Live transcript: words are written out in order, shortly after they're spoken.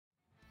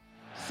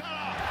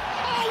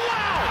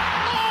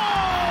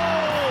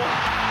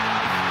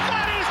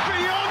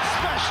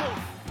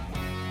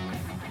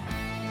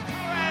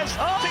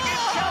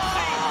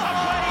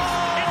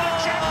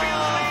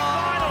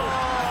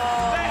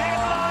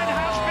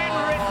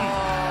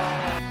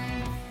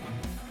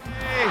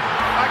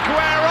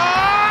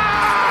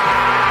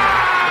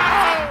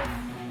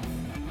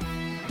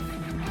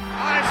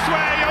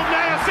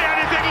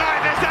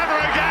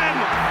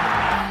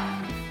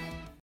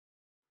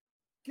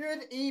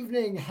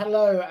evening,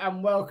 hello,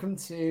 and welcome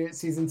to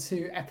Season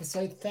 2,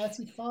 Episode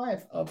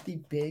 35 of the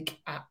Big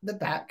at the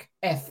Back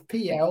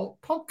FPL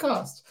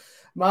podcast.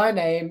 My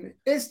name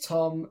is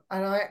Tom,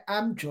 and I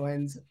am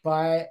joined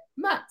by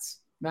Matt.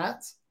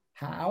 Matt,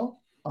 how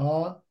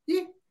are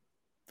you?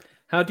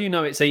 How do you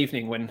know it's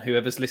evening when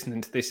whoever's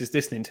listening to this is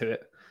listening to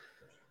it?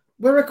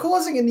 We're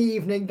recording in the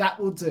evening, that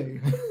will do.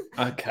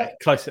 Okay,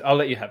 close. I'll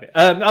let you have it.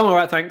 I'm all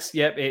right, thanks.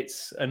 Yep,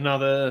 it's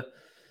another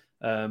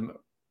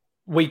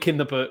week in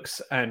the books,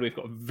 and we've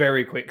got a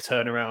very quick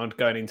turnaround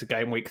going into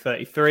game week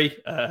 33.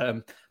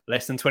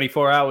 Less than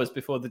 24 hours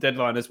before the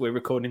deadline as we're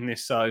recording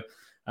this. So,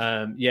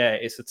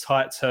 it's a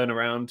tight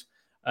turnaround.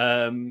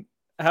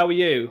 How are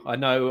you? I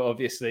know,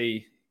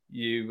 obviously,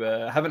 you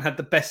haven't had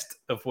the best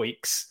of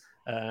weeks.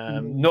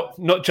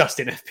 Not just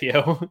in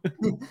FPL.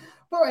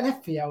 But in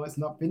FPL, it's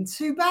not been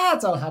too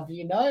bad, I'll have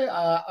you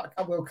know.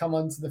 I will come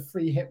on to the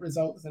free hit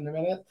results in a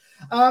minute.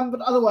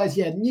 But otherwise,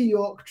 New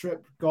York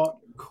trip got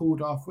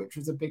called off, which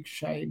was a big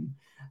shame.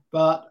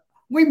 But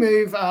we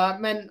move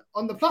meant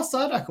on the plus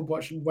side, I could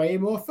watch way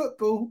more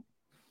football.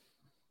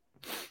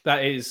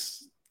 That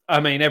is,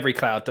 every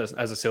cloud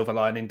has a silver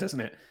lining,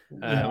 doesn't it?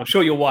 I'm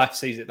sure your wife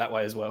sees it that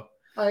way as well.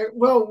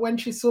 Well, when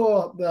she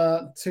saw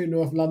the 2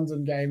 North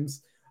London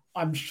games,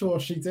 I'm sure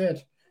she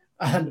did.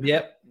 And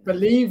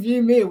believe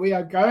you me, we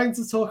are going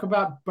to talk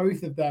about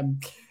both of them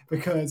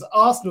because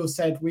Arsenal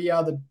said we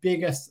are the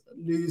biggest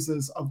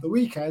losers of the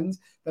weekend.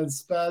 Then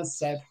Spurs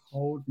said,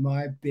 hold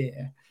my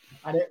beer.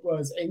 And it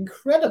was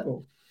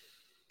incredible.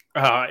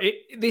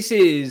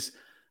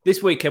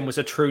 This weekend was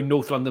a true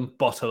North London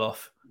bottle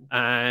off.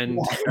 And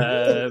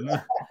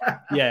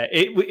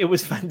it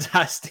was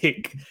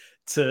fantastic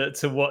to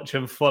watch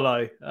and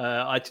follow.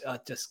 I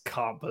just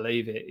can't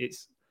believe it.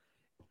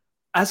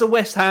 As a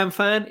West Ham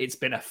fan, it's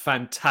been a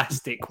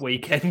fantastic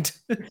weekend.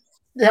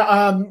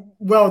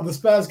 Well, the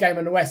Spurs game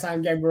and the West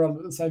Ham game were on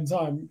at the same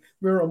time.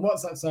 We were on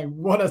WhatsApp saying,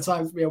 what a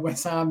time to be a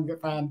West Ham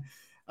fan.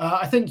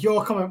 I think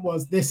your comment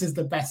was, this is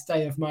the best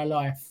day of my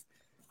life.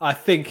 I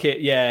think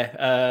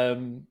I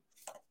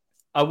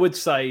would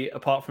say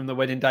apart from the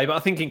wedding day, but I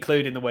think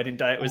including the wedding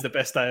day, it was the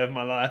best day of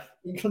my life.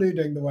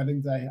 Including the wedding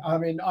day.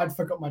 I'd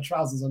forgot my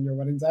trousers on your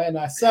wedding day, and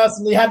I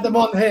certainly had them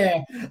on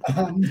here.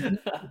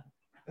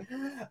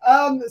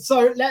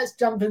 So let's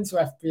jump into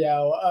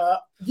FPL.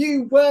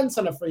 You weren't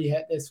on a free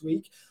hit this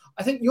week.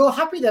 I think you're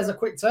happy there's a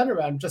quick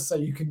turnaround just so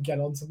you can get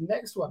on to the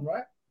next one,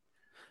 right?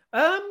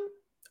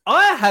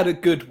 I had a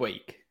good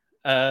week.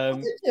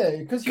 Did you?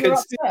 Because you were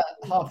upset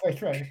halfway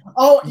through.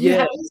 Oh, you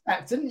had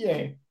Isaac, didn't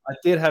you? I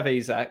did have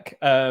Isaac.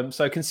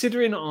 So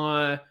considering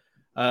I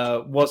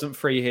wasn't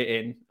free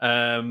hitting,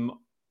 I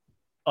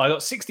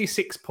got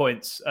 66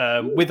 points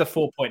with a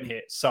 4-point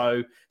hit.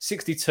 So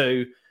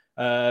 62.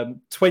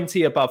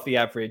 20 above the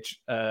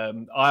average.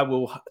 I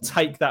will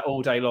take that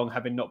all day long,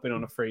 having not been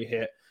on a free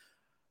hit.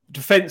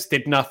 Defense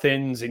did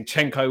nothing.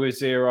 Zinchenko was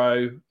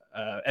 0.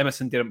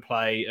 Emerson didn't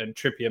play, and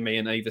Trippier, me,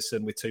 and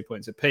Everson with 2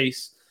 points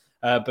apiece.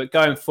 But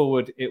going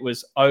forward, it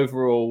was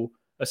overall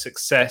a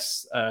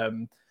success.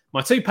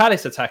 My 2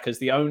 Palace attackers,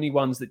 the only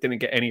ones that didn't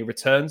get any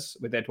returns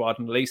with Edouard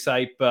and Elise,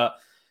 but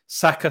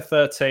Saka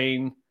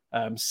 13.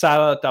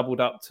 Salah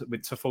doubled up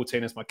to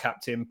 14 as my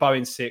captain,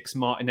 Bowen 6,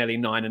 Martinelli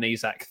 9, and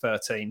Isaac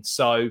 13.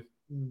 So,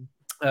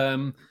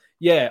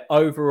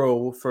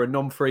 overall, for a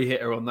non-free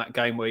hitter on that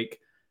game week,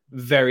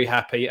 very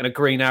happy. And a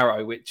green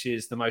arrow, which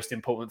is the most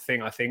important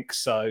thing, I think.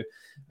 So,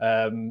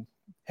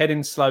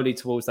 heading slowly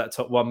towards that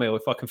top 1 mil.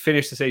 If I can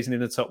finish the season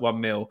in the top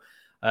 1 mil,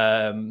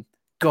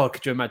 God,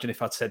 could you imagine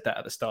if I'd said that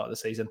at the start of the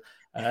season?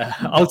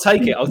 I'll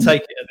take it. I'll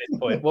take it at this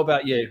point. What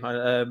about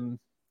you?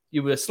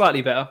 You were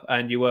slightly better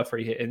and you were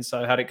free hitting.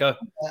 So how'd it go?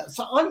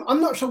 So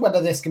I'm not sure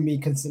whether this can be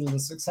considered a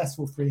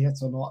successful free hit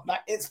or not.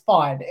 It's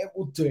fine. It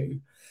will do.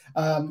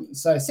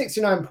 So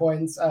 69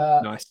 points.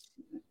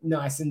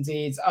 Nice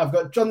indeed. I've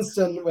got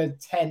Johnston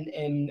with 10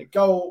 in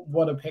goal.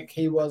 What a pick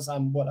he was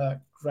and what a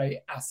great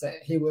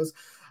asset he was.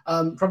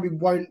 Probably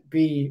won't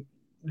be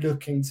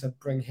looking to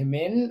bring him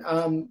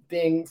in,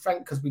 being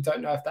frank, because we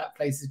don't know if that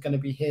place is going to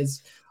be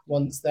his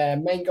once their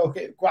main goal,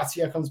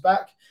 Guatia, comes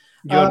back.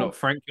 You're not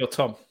Frank, you're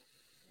Tom.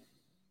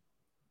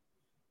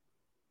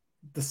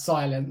 The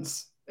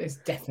silence is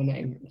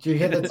deafening. Do you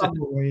hear the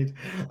tumbleweed?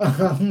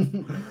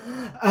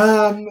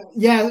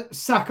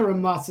 Saka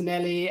and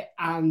Martinelli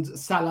and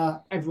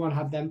Salah, everyone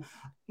had them.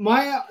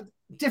 My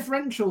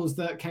differentials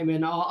that came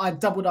in are I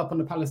doubled up on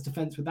the Palace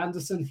defense with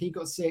Anderson. He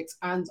got 6,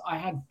 and I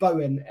had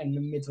Bowen in the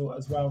middle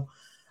as well.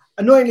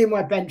 Annoyingly, in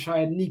my bench,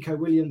 I had Nico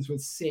Williams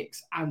with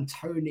 6 and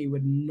Tony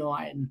with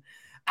 9.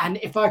 And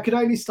if I could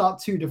only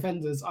start 2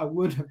 defenders, I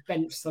would have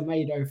benched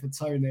Semedo for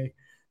Tony.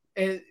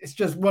 It's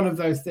just one of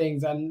those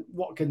things, and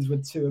Watkins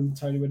with 2 and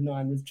Tony with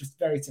 9 was just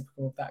very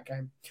typical of that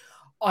game.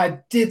 I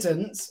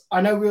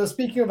know we were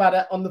speaking about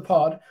it on the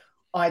pod,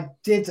 I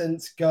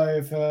didn't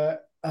go for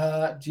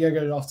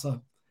Diogo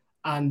Jota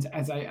and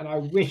Eze, and I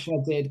wish I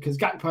did, because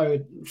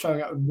Gakpo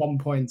showing up with 1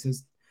 point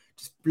is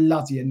just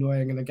bloody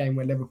annoying in a game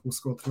where Liverpool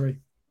scored 3.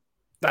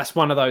 That's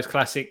one of those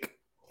classic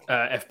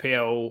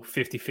FPL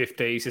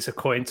 50-50s. It's a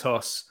coin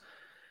toss.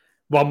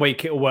 one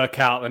week it'll work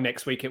out, the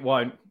next week it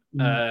won't.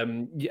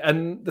 Mm.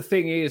 And the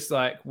thing is,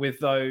 like with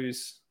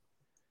those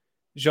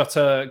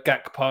Jota,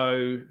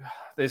 Gakpo,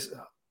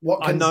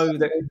 I know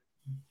that.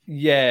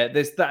 Yeah,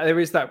 there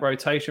is that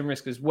rotation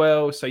risk as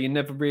well. So you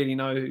never really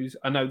know who's.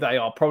 I know they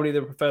are probably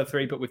the preferred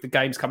three, but with the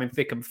games coming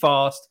thick and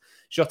fast,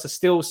 Jota's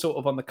still sort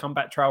of on the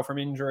comeback trail from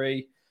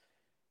injury.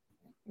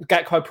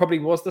 Gakpo probably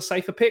was the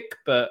safer pick,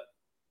 but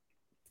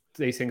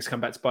these things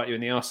come back to bite you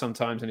in the arse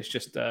sometimes, and it's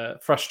just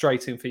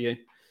frustrating for you.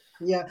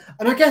 Yeah,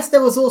 and I guess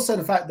there was also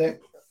the fact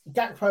that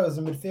Gakpo as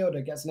a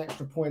midfielder gets an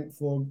extra point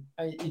for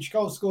each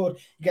goal scored.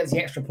 He gets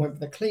the extra point for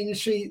the clean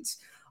sheets.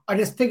 I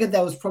just figured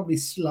there was probably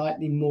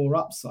slightly more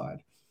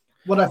upside.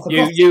 What I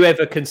forgot. You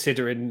ever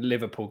considering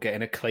Liverpool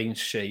getting a clean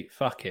sheet?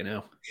 Fucking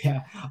hell. Yeah,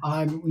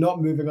 I'm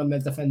not moving on their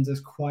defenders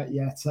quite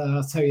yet.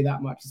 I'll tell you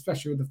that much,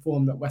 especially with the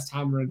form that West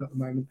Ham are in at the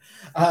moment.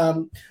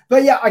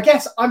 But yeah, I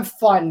guess I'm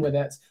fine with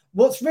it.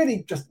 What's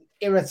really just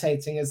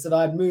irritating is that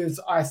I'd moved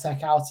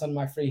Isaac out on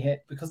my free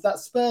hit because that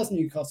Spurs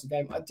Newcastle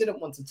game, I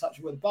didn't want to touch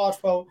it with a barge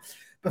pole.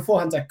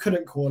 Beforehand, I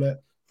couldn't call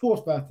it.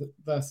 Fourth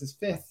versus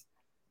fifth.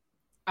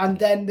 And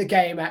then the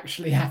game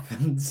actually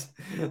happened.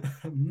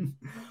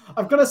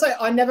 I've got to say,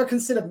 I never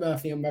considered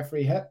Murphy on my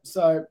free hit,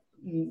 so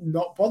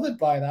not bothered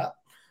by that.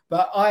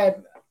 But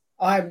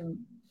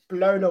I'm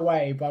blown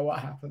away by what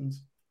happened.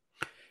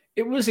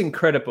 It was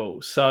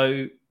incredible.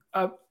 So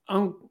I'm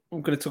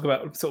going to talk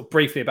about sort of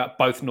briefly about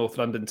both North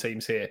London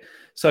teams here.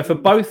 So for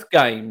both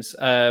games,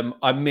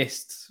 I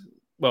missed.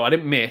 Well, I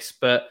didn't miss,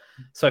 but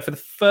so for the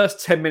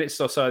first 10 minutes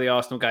or so of the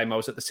Arsenal game, I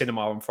was at the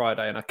cinema on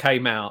Friday, and I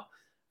came out.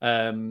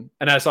 And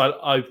as I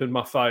opened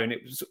my phone,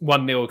 it was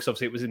 1-0 because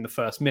obviously it was in the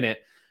first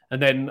minute.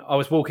 And then I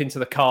was walking to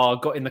the car,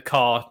 got in the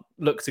car,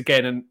 looked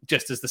again, and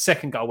just as the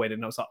second goal went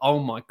in, I was like, oh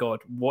my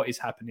God, what is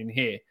happening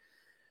here?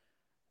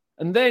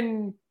 And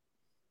then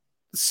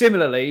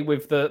similarly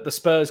with the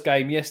Spurs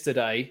game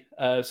yesterday,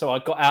 so I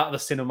got out of the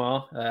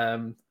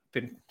cinema,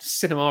 been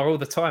cinema all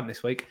the time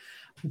this week.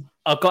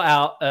 I got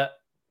out at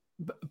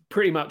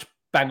pretty much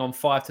bang on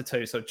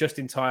 5-2, so just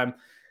in time.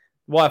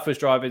 Wife was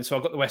driving, so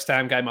I got the West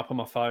Ham game up on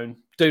my phone.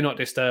 Do not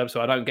disturb, so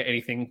I don't get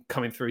anything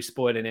coming through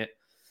spoiling it.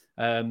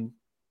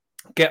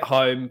 Get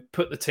home,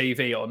 put the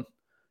TV on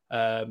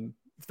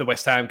the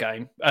West Ham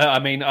game.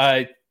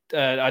 I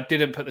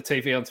didn't put the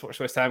TV on to watch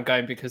the West Ham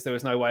game because there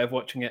was no way of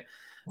watching it.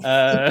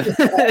 And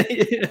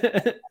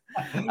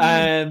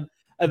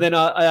then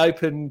I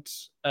opened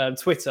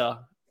Twitter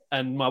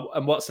and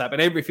WhatsApp,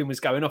 and everything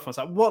was going off. I was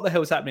like, what the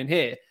hell's happening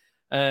here?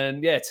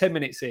 And yeah, 10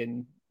 minutes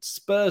in,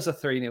 Spurs are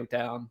 3-0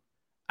 down.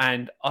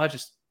 And I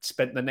just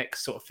spent the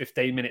next sort of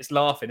 15 minutes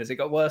laughing as it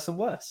got worse and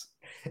worse.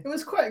 It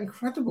was quite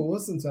incredible,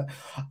 wasn't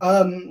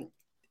it?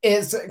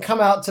 It's come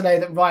out today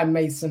that Ryan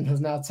Mason has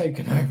now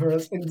taken over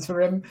as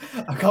interim.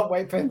 I can't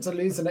wait for him to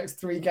lose the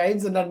next 3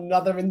 games and then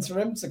another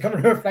interim to come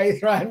and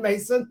replace Ryan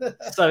Mason.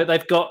 So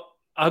they've got,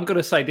 I'm going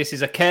to say this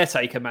is a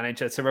caretaker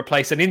manager to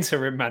replace an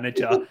interim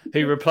manager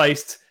who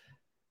replaced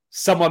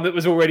someone that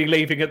was already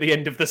leaving at the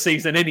end of the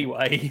season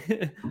anyway.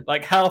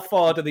 Like, how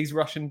far do these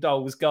Russian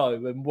dolls go,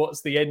 and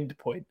what's the end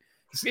point?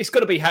 It's got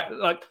to be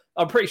like,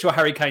 I'm pretty sure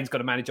Harry Kane's got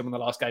to manage them on the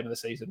last game of the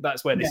season.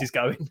 That's where this is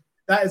going.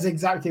 That is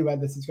exactly where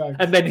this is going.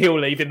 And then he'll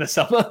leave in the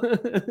summer.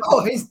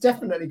 Oh, he's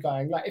definitely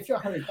going. Like, if you're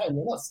Harry Kane,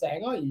 you're not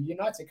staying, are you?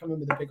 United come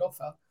in with a big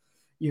offer.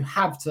 You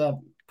have to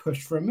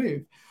push for a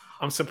move.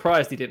 I'm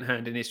surprised he didn't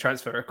hand in his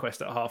transfer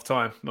request at half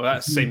time. Well,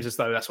 that seems as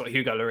though that's what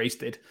Hugo Lloris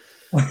did.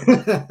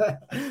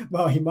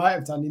 Well, he might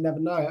have done. You never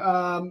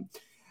know.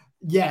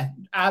 Yeah,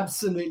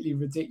 absolutely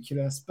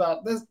ridiculous.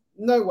 But there's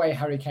no way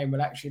Harry Kane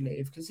will actually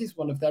leave because he's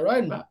one of their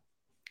own, Matt.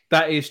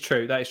 That is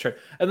true. That is true.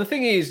 And the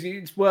thing is,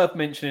 it's worth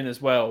mentioning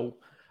as well,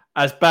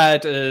 as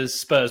bad as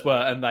Spurs were,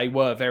 and they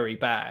were very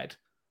bad,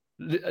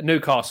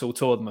 Newcastle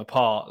tore them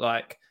apart.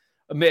 Like,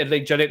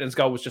 admittedly, Joelinton's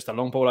goal was just a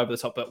long ball over the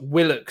top, but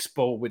Willock's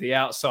ball with the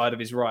outside of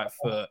his right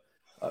foot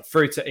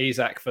through to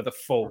Isak for the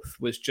fourth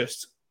was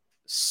just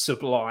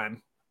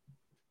sublime.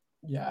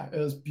 Yeah, it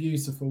was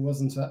beautiful,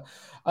 wasn't it?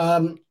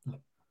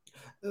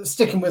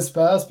 Sticking with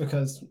Spurs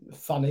because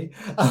funny.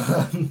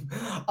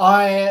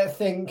 I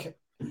think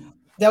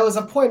there was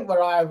a point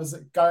where I was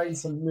going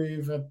to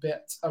move a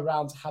bit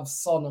around to have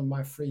Son on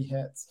my free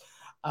hits,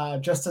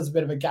 just as a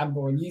bit of a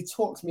gamble, and you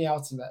talked me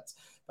out of it.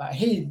 But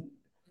he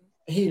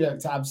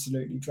looked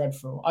absolutely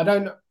dreadful. I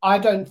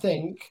don't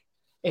think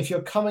if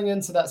you're coming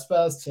into that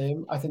Spurs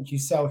team, I think you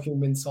sell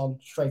Heung-min Son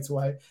straight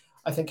away.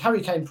 I think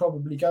Harry Kane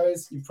probably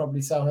goes. You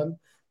probably sell him,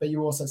 but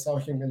you also sell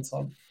Heung-min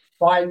Son.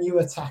 Buy new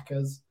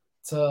attackers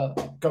to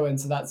go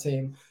into that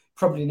team.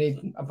 Probably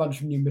need a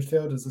bunch of new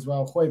midfielders as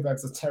well.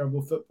 Højbjerg's a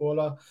terrible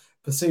footballer.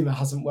 Basuma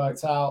hasn't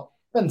worked out.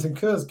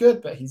 Bentancur's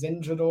good, but he's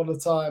injured all the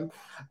time.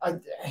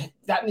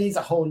 That needs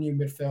a whole new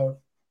midfield.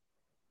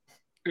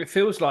 It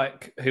feels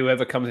like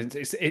whoever comes into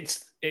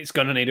it's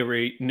going to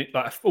need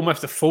like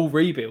almost a full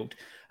rebuild.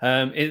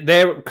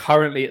 They're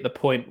currently at the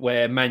point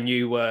where Man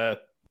U were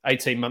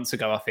 18 months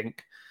ago, I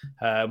think,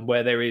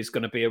 where there is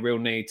going to be a real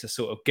need to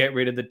sort of get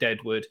rid of the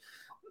deadwood.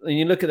 And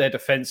you look at their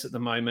defence at the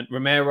moment.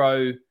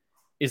 Romero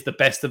is the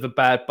best of a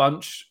bad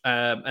bunch,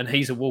 and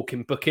he's a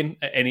walking booking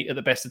at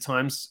the best of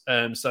times.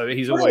 So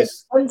he's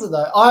always.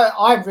 Though.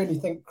 I really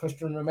think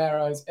Christian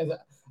Romero is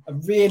a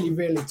really,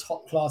 really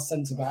top class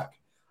centre back.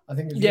 I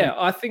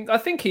think. I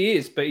think he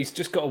is, but he's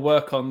just got to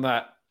work on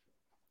that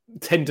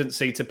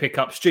tendency to pick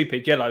up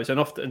stupid yellows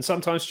and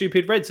sometimes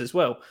stupid reds as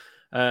well,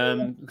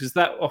 because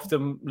that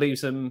often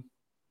leaves them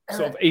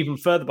sort of even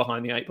further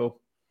behind the 8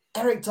 ball.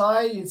 Eric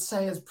Dyer, you'd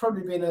say, has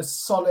probably been a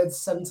solid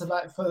centre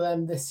back for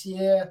them this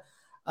year.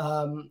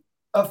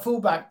 A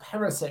fullback,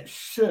 Perisic,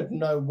 should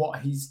know what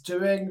he's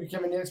doing,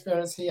 given the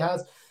experience he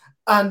has.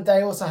 And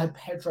they also had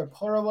Pedro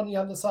Porro on the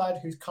other side,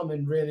 who's come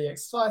in really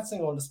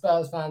exciting. All the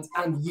Spurs fans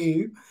and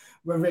you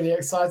were really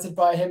excited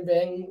by him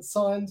being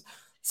signed.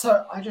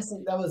 So I just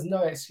think there was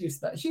no excuse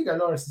that Hugo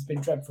Lloris has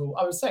been dreadful.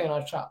 I was saying in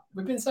our chat,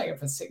 we've been saying it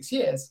for 6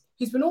 years.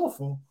 He's been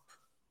awful.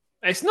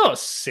 It's not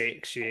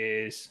 6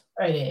 years.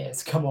 It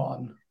is. Come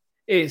on.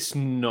 It's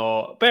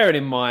not. Bearing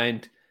in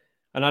mind,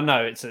 and I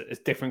know it's a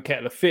different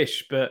kettle of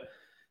fish, but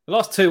the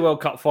last 2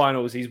 World Cup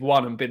finals he's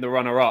won and been the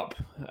runner-up.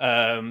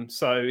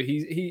 So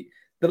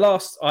the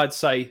last, I'd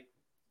say,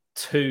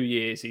 2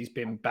 years he's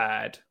been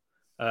bad,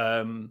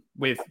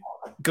 with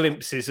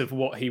glimpses of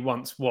what he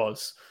once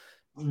was.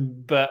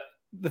 But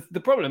the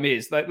problem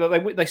is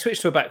they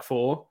switched to a back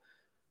 4,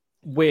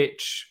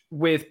 which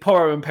with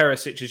Porro and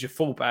Perisic as your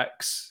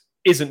fullbacks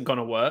isn't going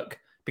to work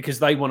because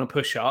they want to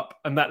push up,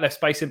 and that left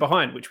space in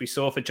behind, which we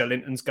saw for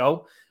Joelinton's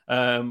goal,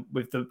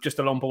 with just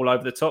a long ball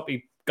over the top.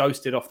 He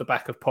ghosted off the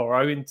back of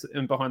Porro in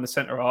behind the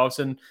centre halves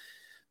and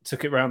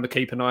took it round the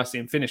keeper nicely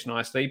and finished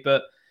nicely.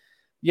 But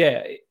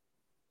yeah,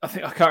 I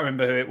can't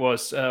remember who it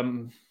was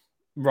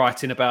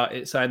writing about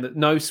it, saying that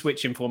no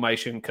switch in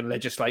formation can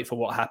legislate for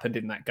what happened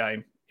in that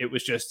game. It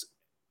was just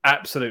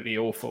absolutely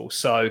awful.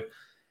 So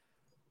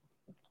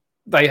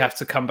they have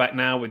to come back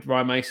now with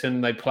Ryan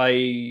Mason. They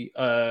play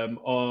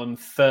on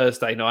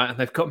Thursday night, and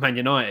they've got Man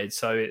United,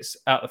 so it's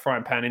out the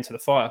frying pan into the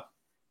fire.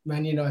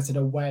 Man United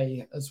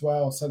away as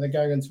well, so they're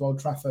going into Old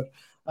Trafford.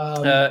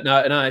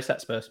 No, it's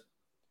at Spurs.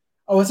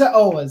 Oh, is that?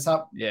 Oh, is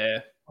that? Yeah.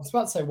 I was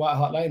about to say White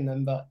Hart Lane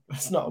then, but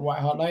it's not White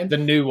Hart Lane. The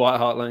new White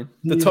Hart Lane.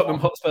 The Tottenham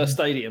Hotspur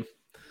Stadium.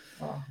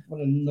 Oh,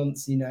 what a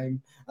noncy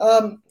name.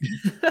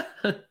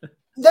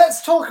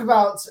 Let's talk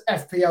about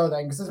FPL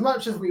then, because as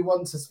much as we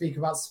want to speak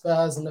about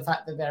Spurs and the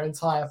fact that their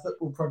entire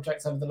football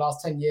project over the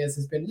last 10 years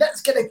has been,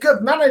 let's get a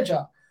good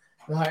manager.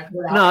 Right?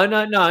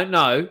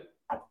 No.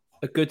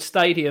 A good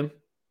stadium.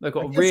 They've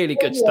got a really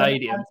good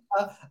stadium.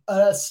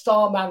 A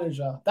star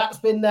manager. That's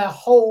been their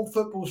whole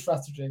football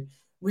strategy.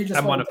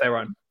 And one of their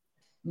own.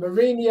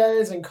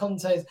 Mourinho's and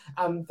Conte's,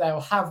 and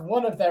they'll have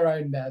one of their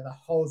own there the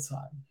whole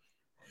time.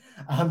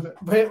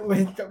 We're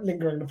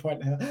lingering the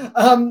point here.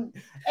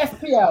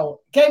 FPL,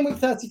 game week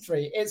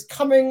 33. It's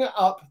coming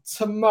up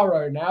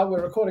tomorrow now.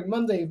 We're recording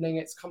Monday evening.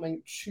 It's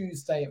coming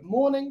Tuesday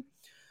morning.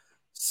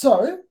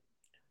 So,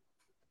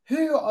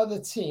 who are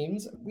the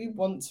teams we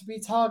want to be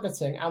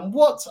targeting? And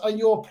what are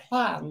your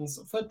plans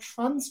for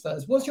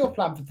transfers? What's your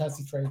plan for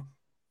 33?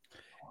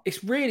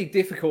 It's really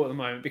difficult at the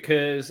moment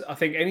because I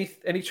think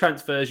any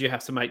transfers you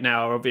have to make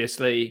now are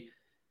obviously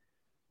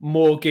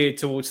more geared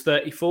towards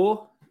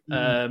 34.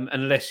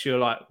 Unless you're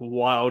like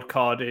wild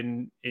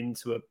carding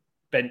into a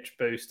bench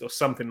boost or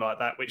something like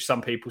that, which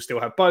some people still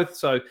have both.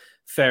 So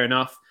fair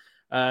enough.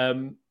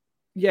 It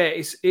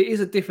is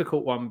a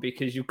difficult one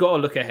because you've got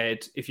to look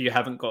ahead if you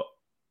haven't got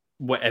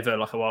whatever,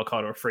 like a wild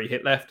card or a free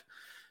hit left.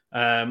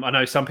 I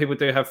know some people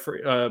do have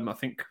free. I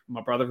think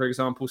my brother, for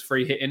example, is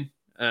free hitting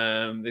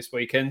this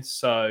weekend.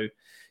 So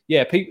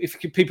yeah, if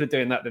people are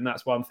doing that, then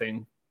that's one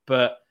thing.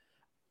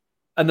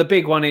 And the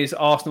big one is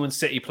Arsenal and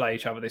City play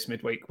each other this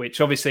midweek, which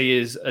obviously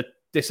is a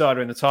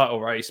decider in the title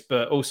race,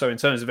 but also in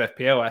terms of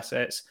FPL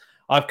assets,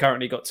 I've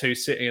currently got 2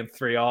 City and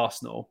 3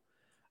 Arsenal.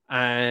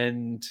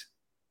 And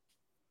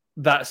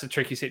that's a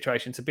tricky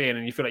situation to be in.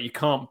 And you feel like you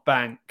can't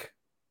bank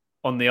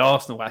on the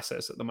Arsenal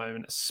assets at the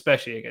moment,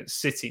 especially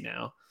against City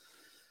now.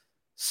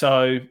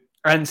 So,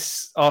 and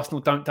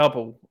Arsenal don't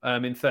double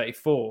in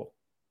 34.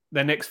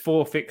 Their next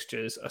 4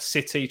 fixtures are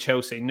City,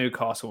 Chelsea,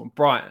 Newcastle and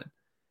Brighton.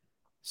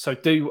 So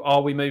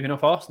are we moving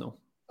off Arsenal?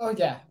 Oh,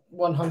 yeah,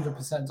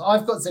 100%.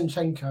 I've got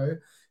Zinchenko,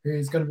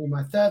 who's going to be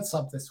my 3rd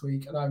sub this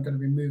week, and I'm going to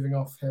be moving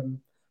off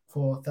him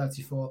for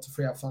 34 to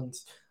free up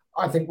funds.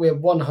 I think we're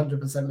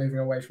 100% moving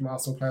away from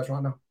Arsenal players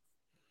right now.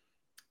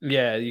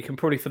 Yeah, you can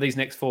probably for these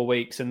next 4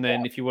 weeks, and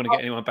then if you want to get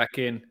anyone back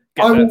in,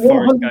 I will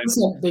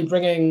 100% be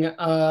bringing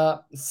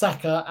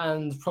Saka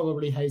and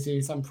probably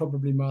Jesus and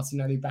probably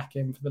Martinelli back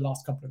in for the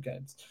last couple of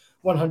games.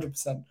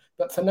 100%.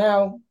 But for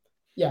now,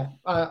 yeah,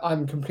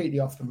 I'm completely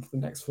off them for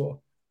the next 4.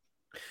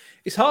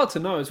 It's hard to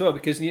know as well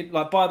because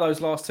by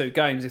those last 2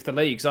 games, if the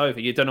league's over,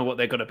 you don't know what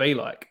they're going to be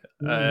like.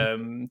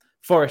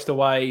 Forest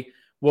away,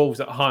 Wolves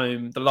at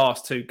home, the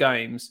last 2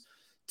 games,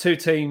 2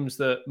 teams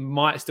that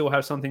might still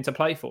have something to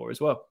play for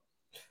as well.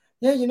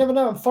 Yeah, you never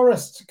know. And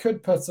Forest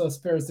could put a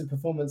spirited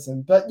performance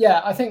in. But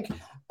yeah, I think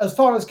as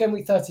far as game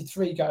week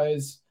 33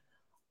 goes,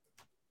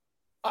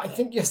 I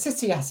think your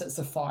City assets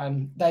are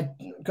fine. They've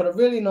got a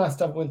really nice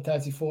double in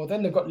 34.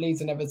 Then they've got Leeds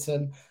and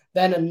Everton.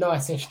 then a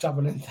nice-ish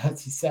double in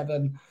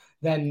 37.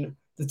 Then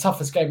the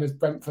toughest game is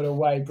Brentford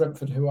away,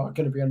 Brentford who are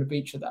going to be on the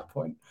beach at that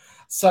point.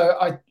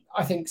 So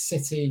I think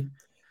City,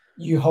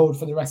 you hold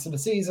for the rest of the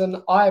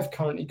season. I've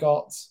currently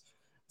got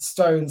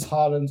Stones,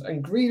 Haaland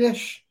and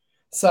Grealish.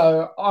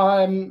 So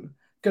I'm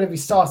going to be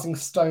starting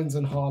Stones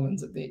and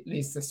Haaland at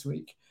least this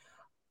week.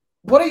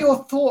 What are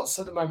your thoughts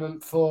at the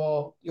moment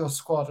for your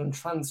squad and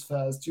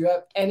transfers? Do you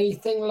have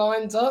anything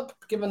lined up,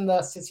 given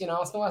the City and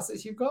Arsenal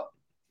assets you've got?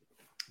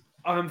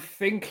 I'm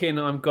thinking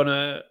I'm going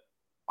to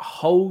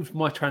hold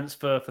my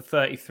transfer for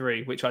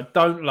 33, which I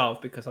don't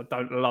love because I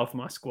don't love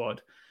my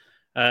squad.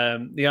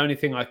 The only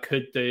thing I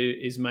could do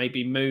is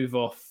maybe move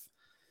off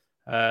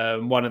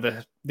one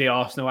of the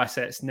Arsenal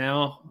assets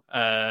now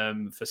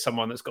for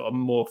someone that's got a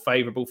more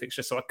favourable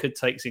fixture. So I could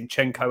take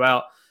Zinchenko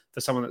out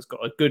for someone that's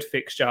got a good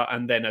fixture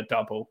and then a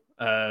double.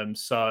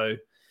 So,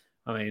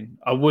 I mean,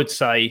 I would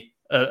say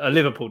a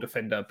Liverpool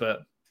defender, but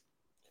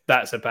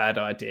that's a bad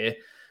idea.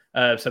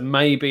 So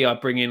maybe I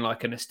bring in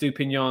like an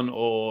Estupinian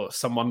or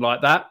someone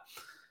like that.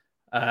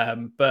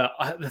 But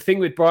the thing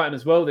with Brighton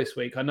as well this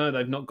week, I know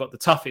they've not got the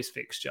toughest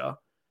fixture,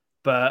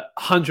 but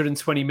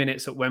 120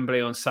 minutes at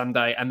Wembley on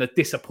Sunday and the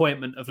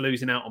disappointment of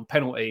losing out on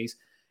penalties,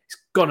 it's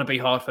going to be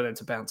hard for them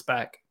to bounce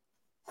back.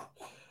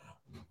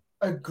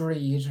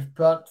 Agreed,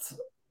 but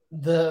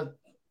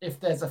if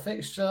there's a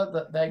fixture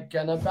that they're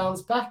going to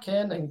bounce back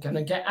in and going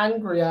to get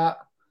angry at,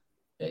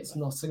 it's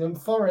Nottingham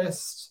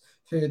Forest,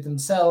 who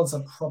themselves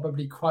are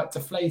probably quite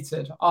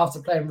deflated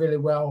after playing really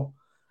well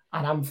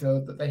at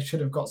Anfield, that they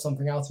should have got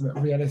something out of it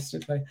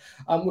realistically.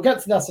 We'll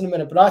get to that in a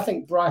minute, but I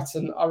think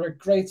Brighton are a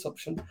great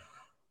option.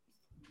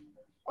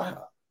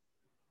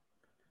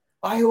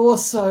 I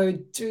also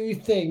do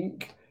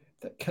think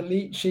that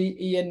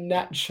Kelechi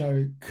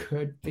Iheanacho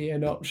could be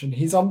an option.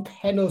 He's on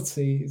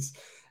penalties.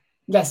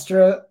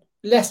 Leicester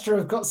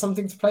have got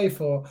something to play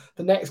for.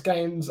 The next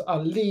games are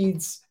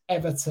Leeds,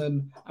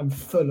 Everton, and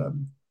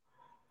Fulham.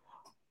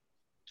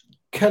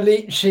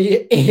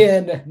 Kelechi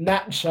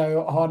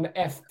Iheanacho on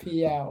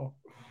FPL.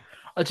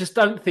 I just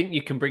don't think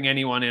you can bring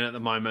anyone in at the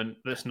moment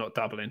that's not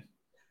doubling.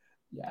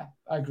 Yeah,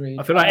 I agree.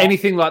 I feel like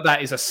anything like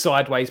that is a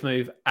sideways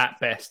move at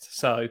best.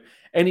 So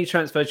any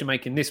transfers you're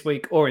making this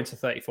week or into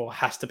 34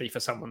 has to be for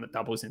someone that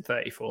doubles in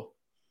 34.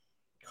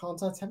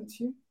 Can't I tempt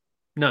you?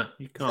 No,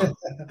 you can't.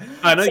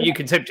 I know you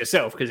can tempt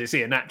yourself because it's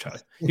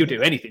Iheanacho. You'll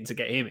do anything to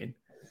get him in.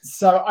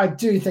 So I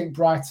do think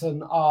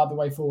Brighton are the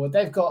way forward.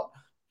 They've got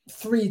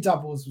 3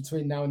 doubles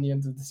between now and the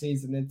end of the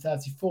season in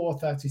 34,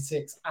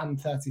 36, and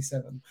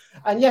 37.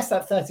 And yes,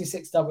 that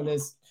 36 double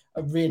is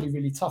a really,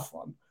 really tough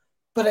one,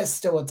 but it's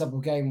still a double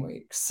game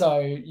week. So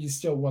you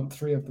still want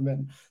 3 of them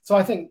in. So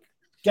I think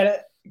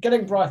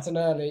getting Brighton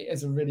early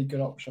is a really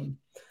good option.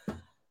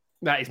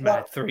 That is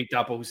mad. 3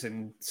 doubles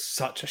in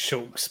such a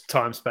short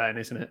time span,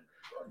 isn't it?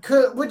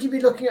 Would you be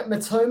looking at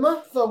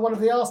Mitoma for one of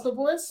the Arsenal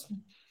boys?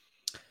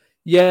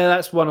 Yeah,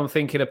 that's one I'm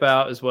thinking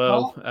about as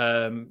well.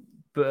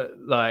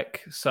 But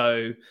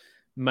so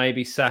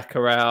maybe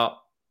Saka out.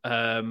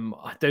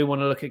 I do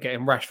want to look at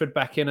getting Rashford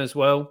back in as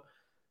well.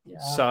 Yeah.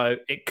 So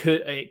it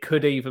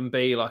could even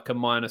be like a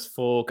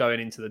 -4 going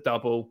into the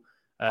double.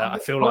 I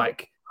feel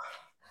like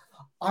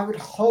I would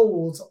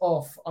hold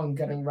off on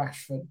getting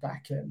Rashford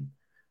back in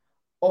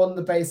on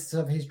the basis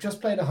of he's just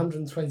played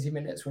 120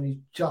 minutes when he's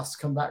just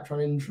come back from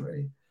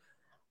injury.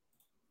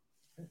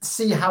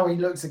 See how he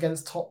looks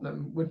against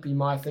Tottenham would be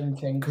my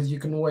thinking, because you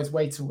can always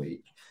wait a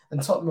week.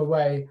 And Tottenham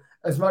away,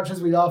 as much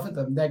as we laugh at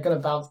them, they're going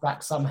to bounce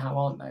back somehow,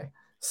 aren't they?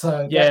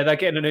 So yeah, they're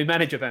getting a new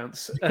manager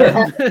bounce.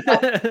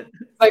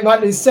 They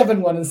might lose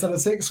 7-1 instead of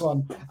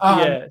 6-1.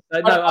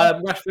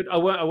 Rashford.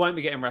 I won't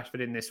be getting Rashford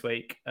in this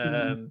week.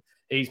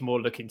 He's more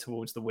looking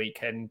towards the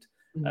weekend,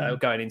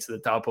 going into the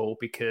double,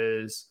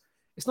 because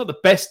it's not the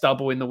best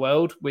double in the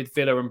world with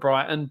Villa and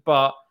Brighton,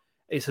 but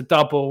it's a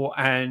double,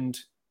 and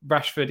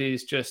Rashford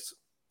is just.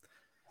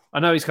 I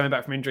know he's coming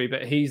back from injury,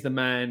 but he's the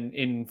man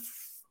in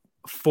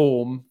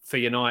form for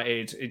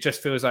United. It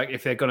just feels like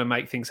if they're going to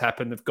make things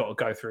happen, they've got to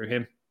go through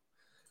him.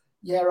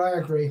 Yeah, I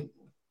agree.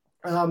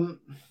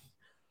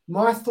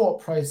 My thought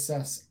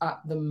process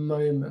at the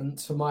moment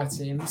for my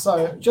team.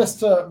 So just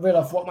to read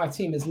off what my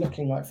team is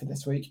looking like for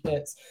this week,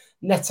 it's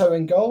Neto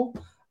in goal,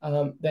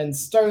 then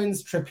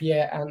Stones,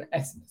 Trippier and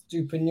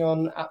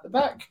Estupinian at the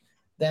back,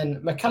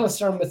 then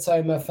McAllister and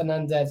Mitoma,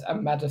 Fernandez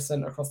and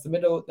Maddison across the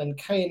middle, then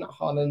Kane,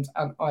 Haaland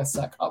and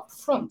Isak up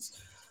front.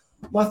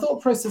 My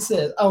thought process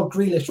is,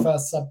 Grealish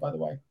first sub, by the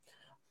way.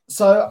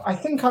 So I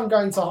think I'm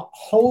going to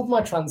hold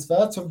my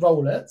transfer to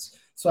roll it.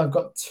 So I've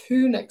got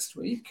 2 next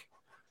week.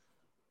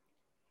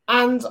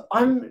 And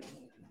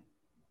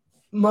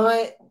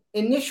my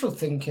initial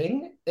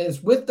thinking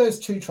is, with those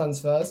 2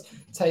 transfers,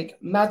 take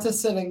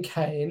Maddison and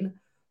Kane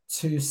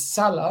to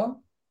Salah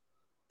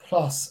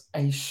plus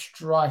a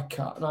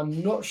striker. And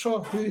I'm not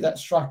sure who that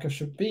striker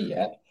should be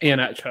yet.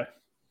 Iheanacho.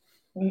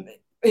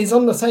 He's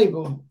on the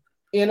table.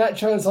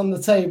 Iheanacho is on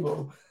the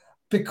table.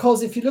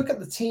 Because if you look at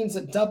the teams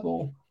at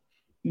double,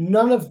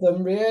 none of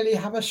them really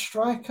have a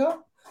striker.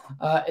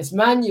 It's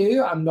Man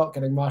U. I'm not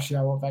getting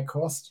Martial or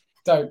Weghorst.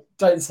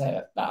 Don't say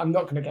it. I'm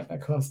not going to get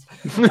that cost.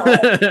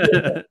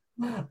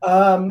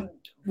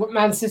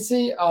 Man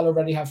City, I'll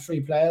already have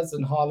 3 players,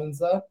 and Haaland's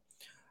there.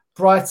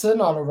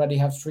 Brighton, I'll already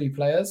have 3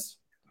 players.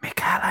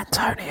 Mikel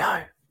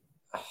Antonio.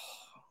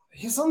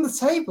 He's on the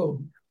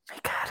table.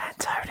 Mikel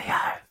Antonio.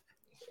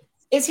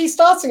 Is he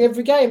starting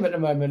every game at the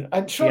moment?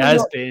 He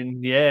has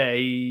been. Yeah,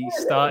 he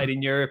started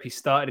in Europe. He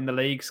started in the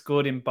league,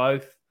 scored in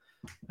both.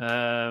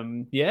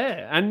 And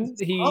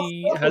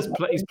he's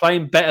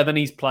playing better than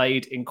he's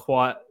played in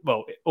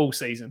all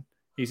season.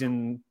 He's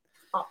in.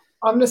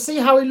 I'm going to see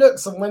how he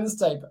looks on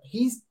Wednesday, but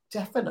he's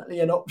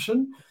definitely an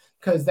option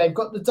because they've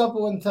got the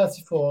double in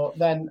 34.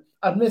 Then,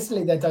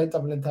 admittedly, they don't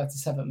double in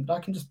 37, but I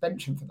can just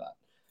bench him for that.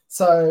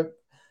 So,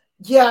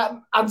 yeah,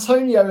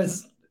 Antonio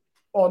is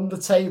on the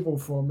table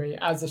for me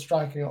as a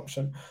striking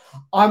option.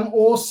 I'm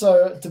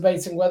also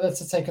debating whether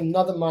to take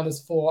another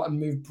 -4 and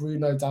move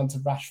Bruno down to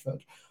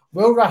Rashford.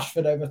 Will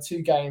Rashford over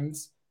 2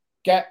 games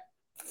get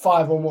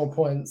 5 or more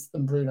points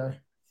than Bruno?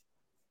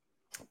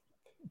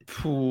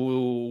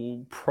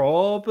 Probably,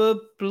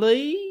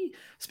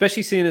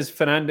 especially seeing as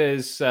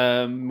Fernandes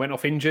went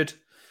off injured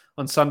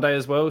on Sunday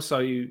as well. So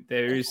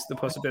there is the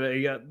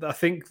possibility. I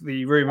think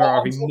the rumour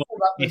are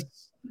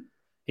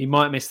he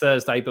might miss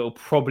Thursday, but will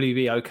probably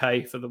be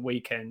okay for the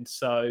weekend.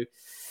 So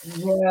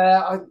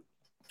yeah,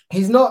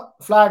 he's not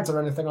flagged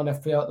or anything on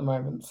FPL at the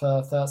moment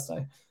for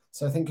Thursday.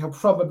 So I think he'll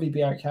probably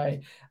be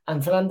okay.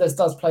 And Fernandes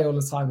does play all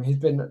the time. He's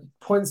been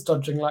points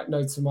dodging like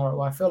no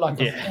tomorrow. I feel like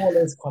a haul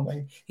is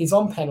coming. He's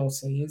on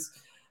penalties.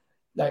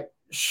 Like,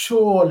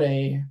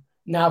 surely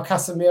now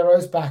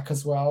Casemiro's back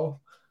as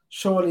well.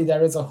 Surely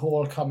there is a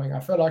haul coming.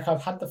 I feel like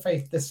I've had the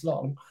faith this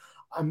long.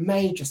 I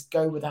may just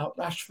go without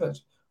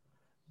Rashford.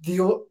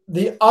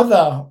 The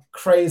other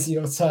crazy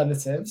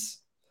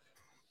alternatives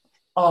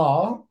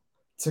are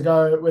to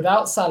go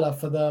without Salah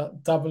for the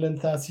double in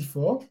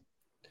 34,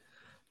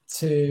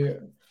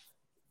 to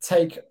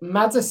take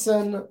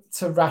Maddison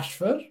to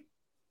Rashford,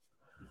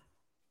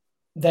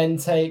 then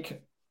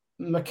take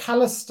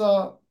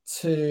McAllister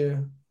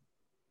to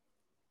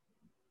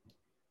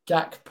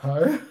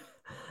Gakpo.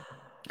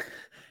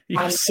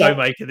 You're so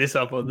making this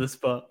up on the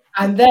spot.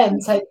 And then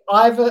take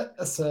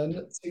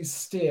Iverson to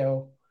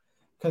Steele,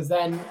 because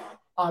then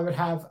I would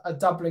have a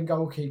doubling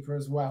goalkeeper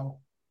as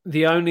well.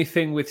 The only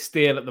thing with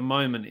Steele at the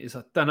moment is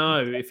I don't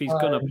know if he's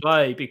going to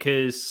play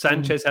because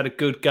Sanchez had a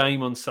good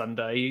game on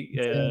Sunday,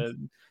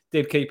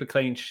 did keep a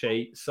clean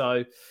sheet.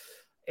 So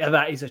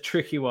that is a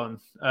tricky one.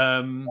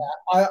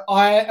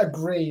 I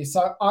agree.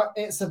 So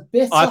it's a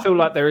bit. I feel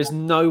like there is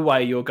no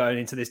way you're going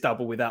into this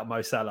double without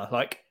Mo Salah.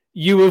 Like,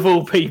 you of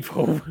all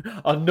people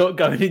are not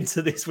going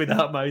into this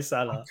without Mo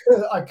Salah.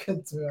 I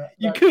could do it.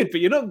 You could, but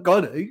you're not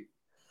going to.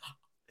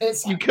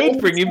 You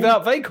could bring him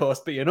out Vegas,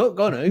 but you're not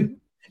going to.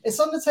 It's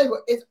on the table.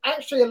 It's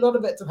actually, a lot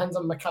of it depends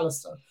on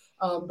McAllister.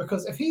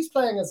 Because if he's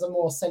playing as a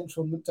more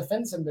central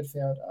defensive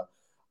midfielder,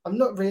 I'm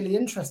not really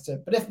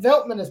interested. But if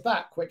Veltman is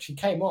back, which he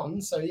came on,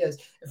 so he is,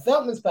 if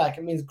Veltman's back,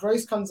 it means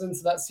Gross comes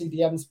into that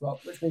CDM spot,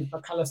 which means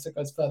McAllister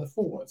goes further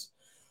forward.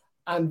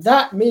 And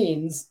that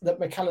means that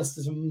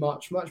McAllister's a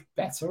much, much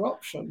better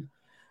option.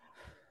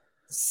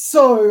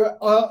 So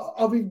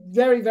I'll be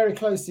very, very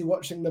closely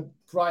watching the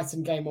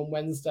Brighton game on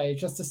Wednesday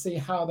just to see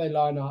how they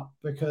line up,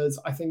 because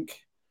I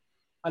think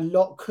a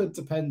lot could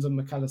depend on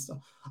McAllister.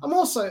 I'm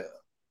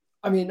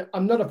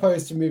not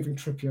opposed to moving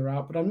Trippier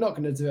out, but I'm not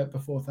going to do it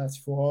before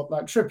 34.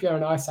 Like, Trippier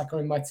and Isak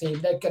are in my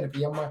team. They're going to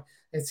be on my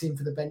team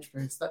for the bench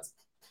boost. That's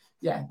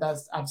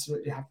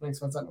absolutely happening.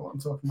 So I don't know what I'm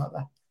talking about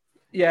there.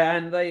 Yeah,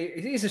 and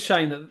it is a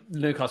shame that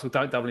Newcastle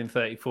don't double in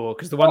 34,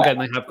 because the one game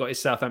they have got is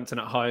Southampton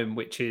at home,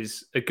 which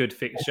is a good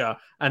fixture,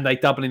 and they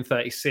double in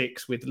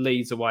 36 with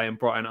Leeds away and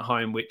Brighton at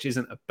home, which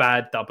isn't a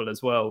bad double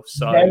as well.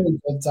 So very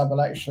good double,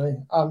 actually,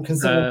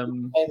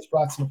 considering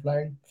Brighton are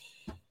playing.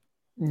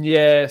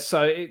 Yeah,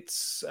 so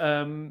it's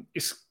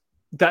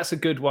that's a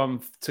good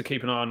one to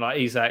keep an eye on. Like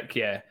Isak,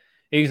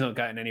 he's not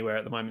going anywhere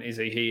at the moment, is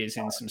he? He is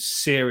in some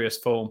serious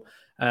form.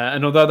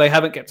 And although they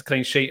haven't kept a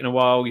clean sheet in a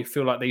while, you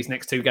feel like these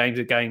next 2 games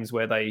are games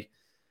where they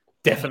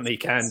definitely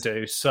can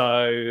do.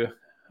 So,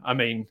 I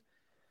mean,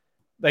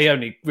 they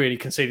only really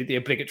conceded the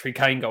obligatory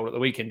Kane goal at the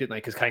weekend, didn't they?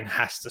 Because Kane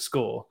has to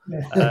score.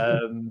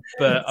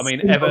 But, I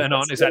mean, Everton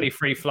aren't exactly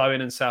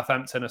free-flowing, and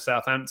Southampton are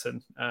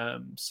Southampton.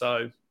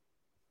 So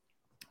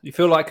you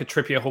feel like a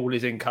Trippier haul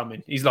is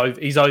incoming. He's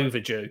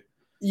overdue.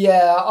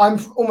 Yeah, I'm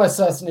almost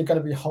certainly going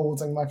to be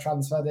holding my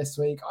transfer this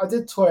week. I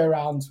did toy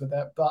around with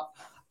it, but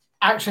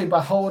actually, by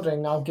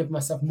holding, I'll give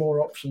myself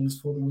more options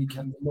for the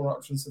weekend, more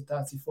options for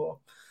 34.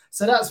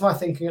 So that's my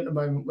thinking at the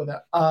moment with it.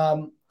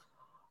 I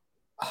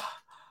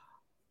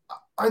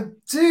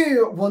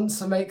do want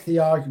to make the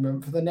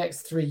argument for the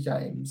next 3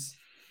 games.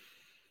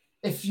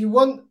 If you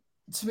want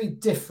to be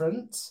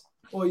different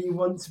or you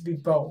want to be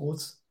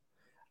bold,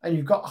 and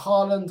you've got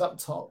Haaland up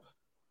top,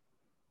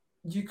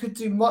 you could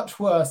do much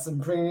worse than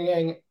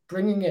bringing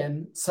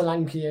in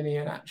Solanke and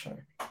Iheanacho.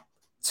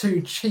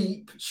 2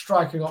 cheap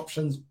striking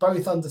options,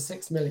 both under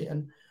 6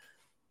 million,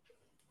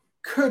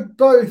 could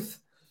both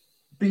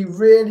be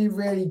really,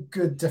 really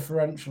good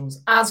differentials,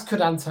 as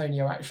could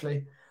Antonio,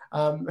 actually,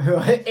 who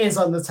is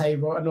on the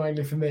table,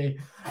 annoyingly for me.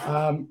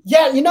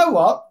 Yeah, you know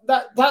what?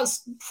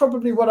 That's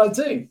probably what I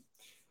do.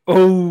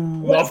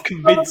 Oh, I've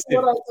convinced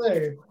him. What I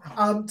do.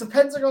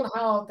 Depending on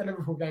how the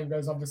Liverpool game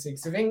goes, obviously.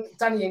 So if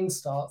Danny Ings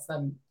starts,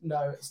 then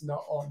no, it's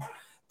not on.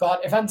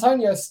 But if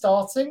Antonio's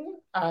starting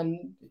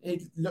and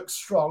he looks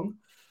strong,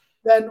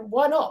 then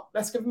why not?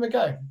 Let's give him a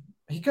go.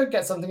 He could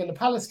get something in the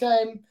Palace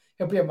game.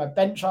 He'll be on my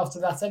bench after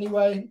that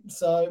anyway.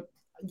 So,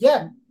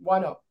 yeah, why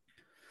not?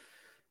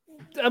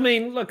 I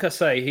mean, like I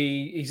say,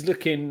 he's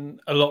looking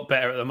a lot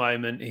better at the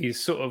moment. He's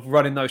sort of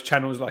running those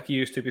channels like he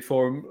used to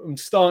before and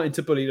starting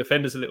to bully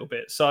defenders a little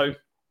bit. So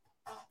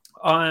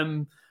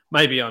I'm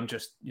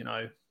just,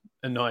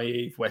 a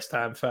naive West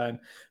Ham fan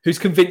who's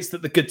convinced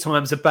that the good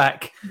times are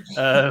back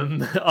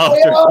after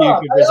a few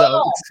good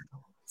results.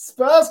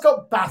 Spurs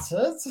got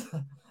battered.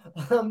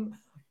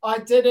 I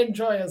did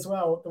enjoy as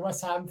well the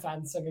West Ham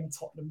fans singing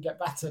Tottenham Get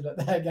Battered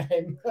at their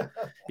game.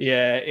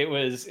 Yeah, it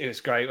was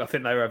great. I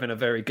think they were having a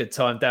very good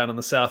time down on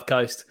the South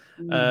Coast.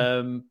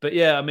 But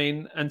yeah, I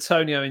mean,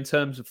 Antonio, in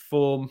terms of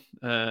form,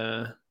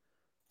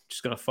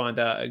 just going to find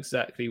out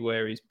exactly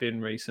where he's been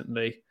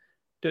recently.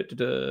 But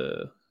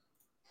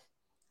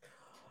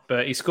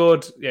he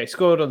scored. Yeah, he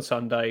scored on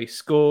Sunday.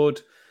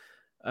 Scored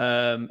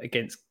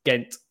against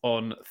Ghent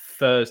on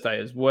Thursday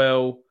as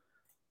well.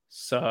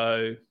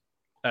 So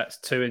that's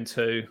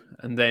 2-2,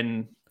 and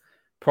then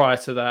prior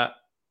to that,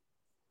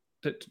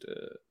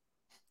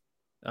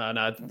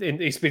 no,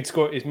 he's been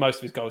scored. Most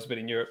of his goals have been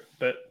in Europe,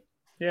 but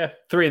yeah,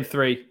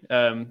 3-3.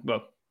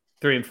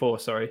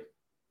 3-4. Sorry,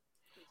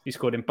 he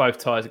scored in both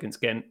ties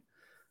against Ghent,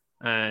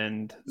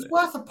 and it's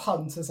worth a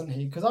punt, isn't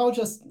he? Because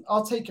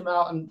I'll take him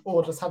out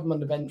or just have him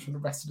on the bench for the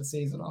rest of the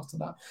season after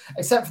that,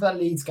 except for that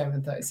Leeds game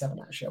in 37.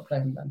 Actually, I'll play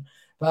him then.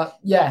 But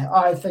yeah,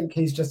 I think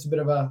he's just a bit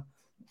of a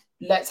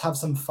let's have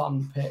some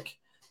fun pick.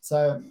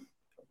 So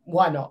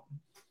why not?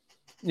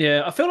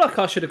 Yeah, I feel like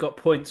I should have got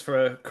points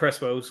for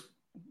Cresswell's.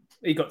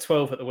 He got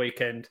 12 at the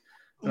weekend,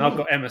 and I've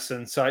got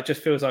Emerson, so it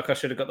just feels like I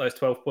should have got those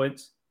 12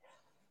 points.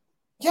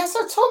 Yeah,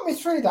 so talk me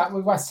through that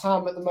with West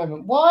Ham at the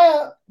moment.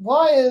 Why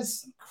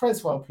is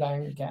Cresswell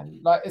playing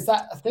again? Like, is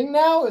that a thing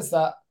now? Is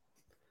that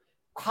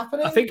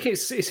happening? I think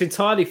it's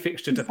entirely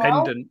fixture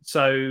dependent.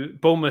 So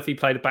Bournemouth, he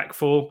played a back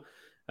four,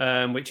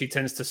 which he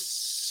tends to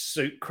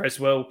suit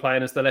Cresswell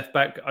playing as the left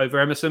back over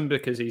Emerson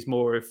because he's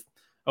more of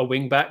a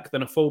wing back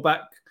than a full back.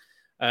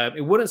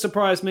 It wouldn't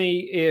surprise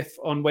me if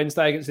on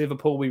Wednesday against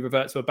Liverpool we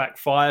revert to a back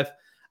five,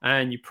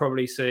 and you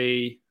probably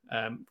see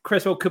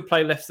Cresswell could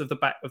play left of the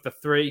back of the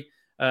three,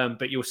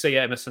 but you'll see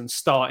Emerson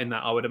start in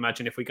that, I would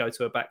imagine, if we go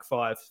to a back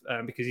five,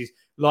 because he's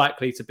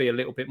likely to be a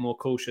little bit more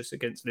cautious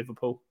against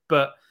Liverpool.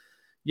 But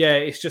yeah,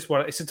 it's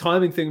a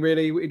timing thing,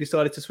 really. We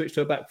decided to switch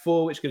to a back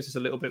four, which gives us a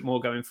little bit more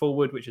going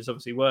forward, which has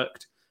obviously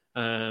worked.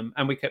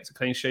 And we kept a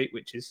clean sheet,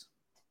 which is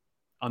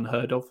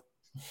unheard of.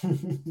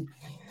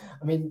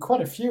 I mean,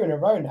 quite a few in a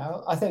row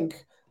now. I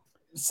think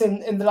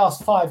in the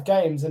last 5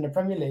 games in the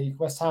Premier League,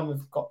 West Ham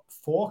have got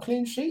 4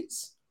 clean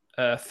sheets.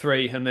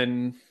 3, and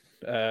then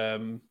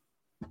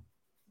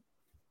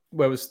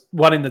where was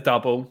one in the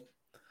double?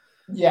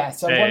 Yeah,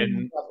 so one in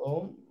the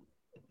double.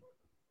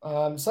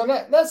 So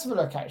let's have a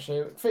look,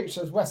 actually.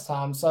 Fixtures, West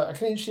Ham. So a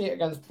clean sheet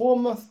against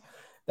Bournemouth.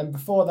 Then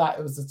before that,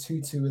 it was a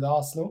 2-2 with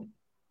Arsenal.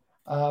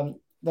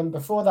 Then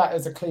before that, it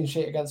was a clean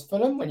sheet against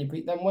Fulham when you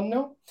beat them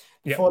 1-0.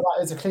 Before that,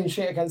 it was a clean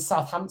sheet against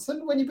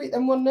Southampton when you beat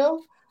them 1-0.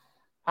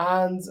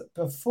 And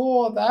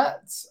before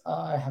that,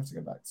 I have to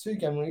go back 2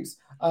 game weeks.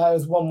 It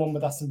was 1-1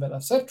 with Aston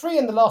Villa. So 3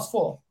 in the last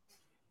 4.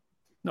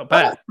 Not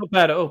bad. Not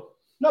bad at all.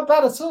 Not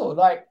bad at all.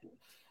 Like,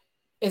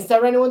 is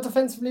there anyone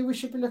defensively we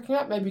should be looking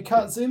at? Maybe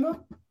Kurt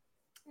Zouma?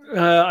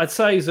 I'd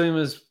say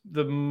Zuma's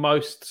the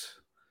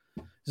most.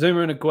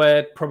 Zouma and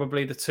Aguerd,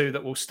 probably the 2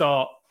 that will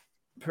start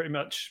pretty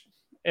much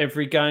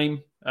every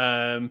game.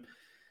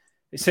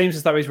 It seems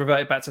as though he's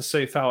reverted back to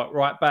Soufal at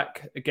right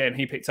back. Again,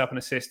 he picked up an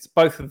assist.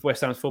 Both of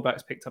West Ham's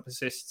fullbacks picked up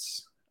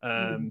assists.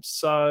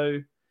 So,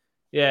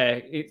 yeah,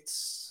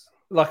 it's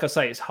like I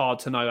say, it's hard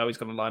to know how he's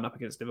going to line up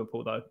against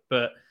Liverpool, though.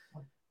 But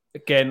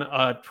again,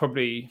 I'd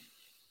probably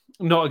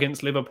not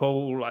against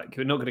Liverpool. Like,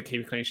 we're not going to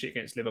keep a clean sheet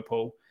against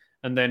Liverpool.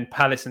 And then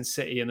Palace and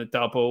City in the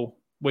double.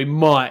 We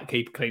might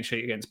keep a clean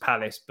sheet against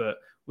Palace, but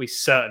we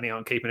certainly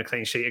aren't keeping a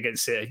clean sheet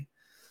against City.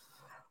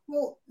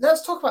 Well,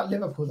 let's talk about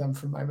Liverpool then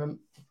for a moment.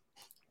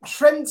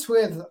 Trent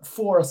with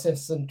 4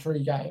 assists in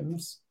 3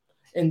 games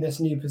in this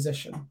new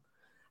position.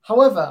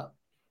 However,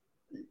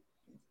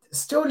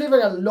 still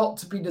leaving a lot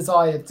to be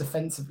desired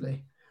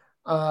defensively.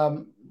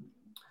 I'm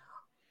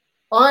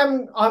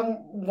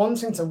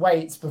wanting to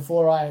wait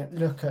before I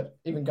look at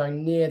even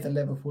going near the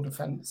Liverpool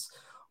defence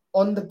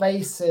on the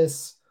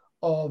basis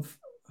of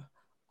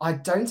I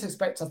don't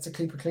expect us to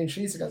keep a clean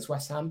sheet against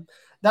West Ham.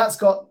 That's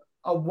got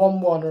a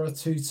 1-1 or a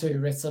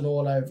 2-2 written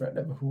all over it,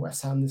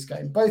 Liverpool-West Ham this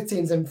game. Both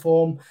teams in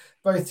form,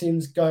 both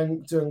teams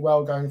doing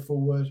well going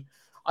forward.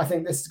 I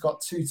think this has got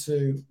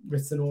 2-2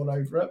 written all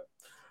over it.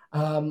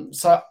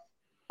 So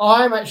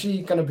I'm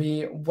actually going to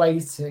be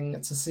waiting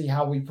to see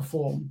how we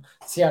perform,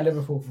 see how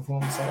Liverpool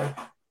perform. So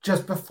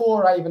just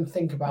before I even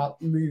think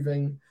about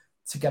moving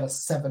to get a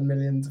 7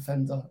 million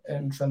defender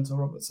in Trent or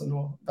Robertson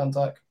or Van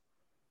Dijk.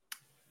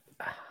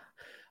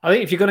 I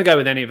think if you're going to go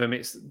with any of them,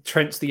 it's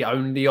Trent's the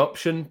only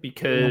option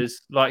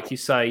because, like you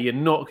say, you're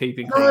not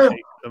keeping clean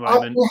sheets at the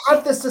moment. We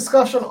had this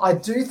discussion. I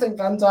do think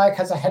Van Dijk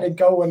has a headed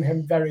goal in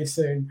him very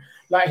soon.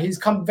 Like he's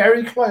come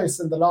very close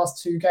in the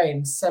last 2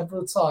 games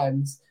several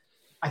times.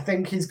 I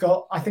think he's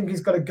got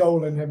a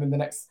goal in him in the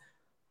next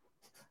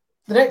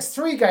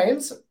 3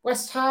 games.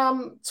 West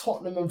Ham,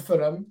 Tottenham, and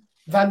Fulham.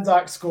 Van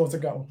Dijk scores a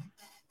goal.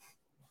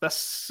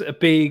 That's a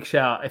big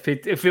shout. If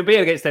it'll be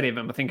against any of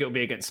them, I think it'll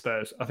be against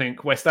Spurs. I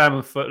think West Ham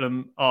and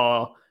Fulham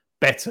are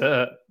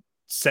better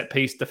set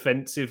piece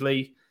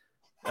defensively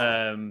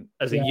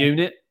as a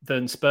unit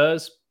than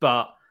Spurs.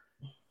 But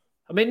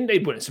I mean,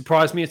 it wouldn't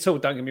surprise me at all.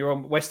 Don't get me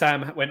wrong. West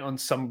Ham went on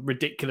some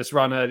ridiculous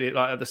run at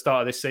the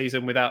start of this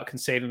season without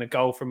conceding a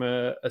goal from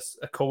a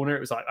corner. It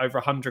was like over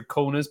 100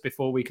 corners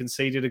before we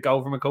conceded a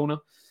goal from a corner,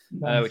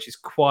 which is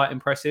quite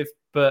impressive.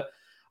 But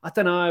I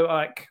don't know,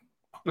 like.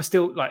 We're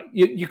still like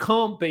you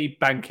can't be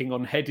banking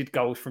on headed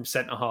goals from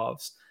centre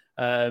halves.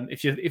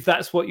 If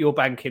that's what you're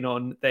banking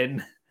on,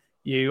 then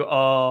you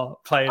are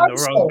playing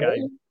the wrong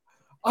game.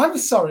 I'm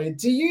sorry.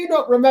 Do you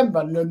not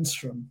remember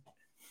Lundstrom?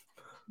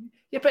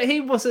 Yeah, but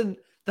he wasn't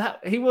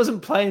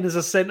playing as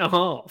a centre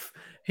half.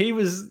 He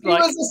was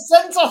a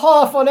centre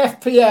half on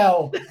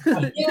FPL.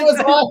 He was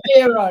our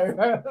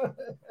hero.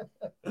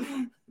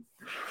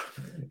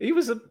 He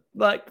was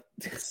like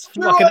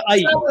an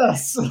 8.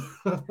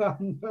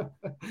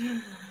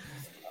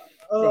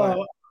 Right.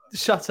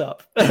 Shut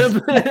up.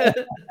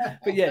 But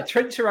yeah,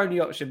 Trent's your only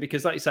option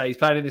because, like you say, he's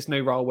playing in this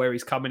new role where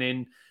he's coming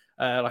in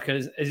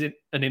as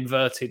an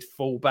inverted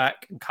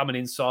fullback and coming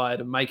inside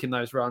and making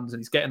those runs, and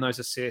he's getting those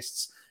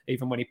assists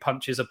even when he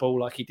punches a ball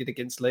like he did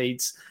against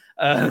Leeds.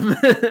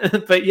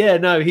 But yeah,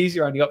 no, he's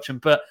your only option.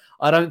 But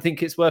I don't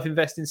think it's worth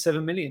investing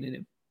 7 million in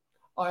him.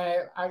 I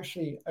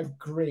actually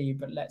agree,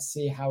 but let's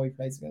see how he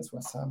plays against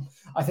West Ham.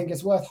 I think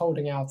it's worth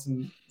holding out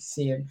and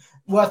seeing.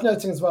 Worth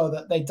noting as well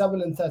that they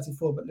double in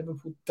 34, but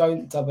Liverpool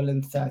don't double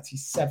in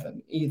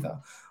 37 either,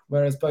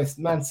 whereas both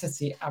Man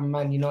City and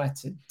Man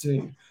United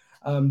do.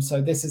 So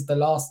this is the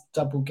last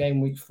double game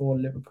week for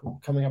Liverpool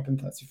coming up in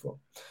 34.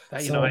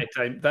 That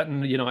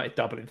United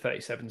double in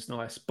 37 is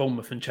nice.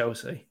 Bournemouth and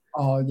Chelsea.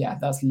 Oh yeah,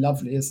 that's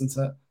lovely, isn't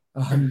it?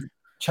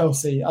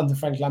 Chelsea under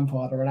Frank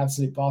Lampard are an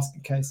absolute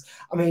basket case.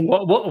 I mean,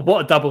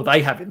 what a double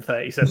they have in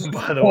 37,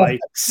 by the way.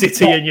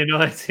 City and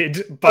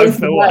United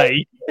both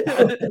away.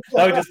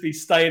 They'll just be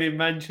staying in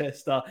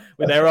Manchester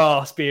with their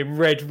arse being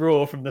red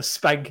raw from the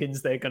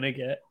spankings they're going to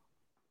get.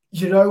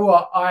 You know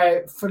what?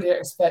 I fully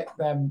expect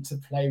them to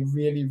play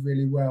really,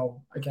 really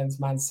well against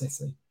Man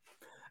City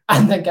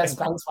and then get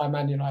spanked by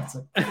Man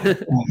United.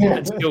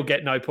 And still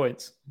get no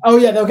points. Oh,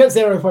 yeah, they'll get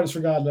 0 points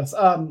regardless.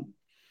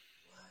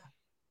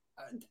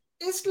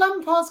 Is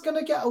Lampard going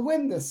to get a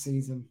win this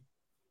season?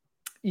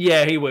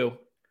 Yeah, he will.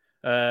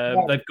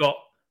 They've got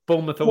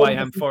Bournemouth away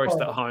and Forest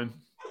at home.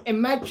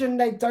 Imagine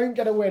they don't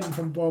get a win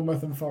from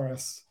Bournemouth and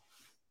Forest.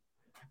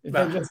 If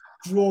they just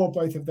draw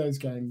both of those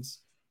games.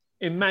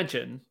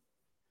 Imagine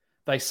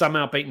they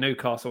somehow beat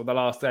Newcastle the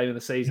last game of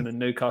the season and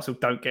Newcastle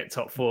don't get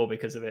top 4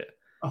 because of it.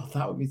 Oh,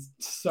 that would be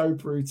so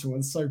brutal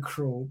and so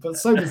cruel, but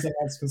so deserved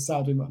for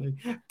Saudi money.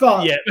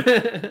 But yeah.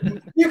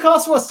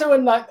 Newcastle are still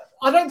in I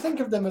don't think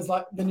of them as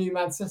like the new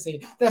Man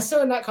City. They're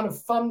still in that kind of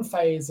fun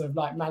phase of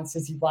like Man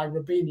City buying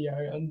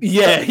Robinho. And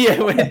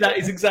that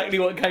is exactly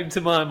what came to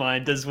my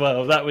mind as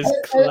well. That was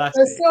classic.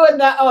 They're still in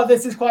that,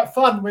 this is quite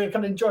fun. We're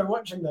going to enjoy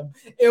watching them.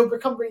 It'll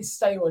become really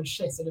stale and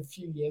shit in a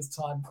few years'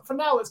 time. But for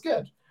now, it's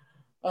good.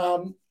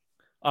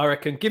 I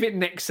reckon give it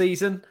next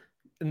season.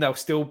 And they'll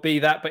still be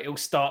that, but it'll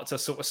start to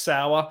sort of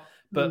sour.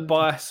 But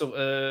by sort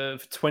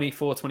of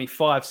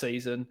 24-25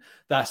 season,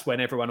 that's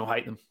when everyone will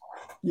hate them.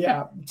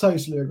 Yeah,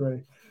 totally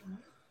agree.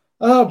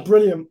 Oh,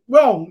 brilliant.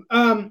 Well,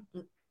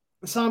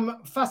 some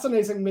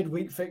fascinating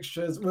midweek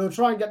fixtures. We'll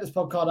try and get this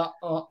podcast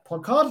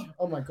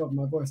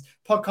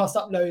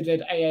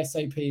uploaded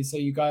ASAP so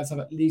you guys have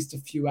at least a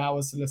few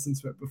hours to listen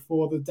to it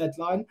before the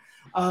deadline.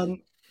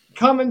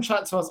 Come and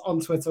chat to us on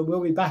Twitter.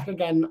 We'll be back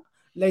again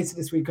later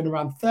this week on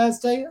around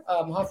Thursday,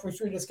 halfway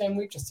through this game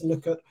week, just to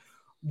look at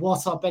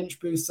what our bench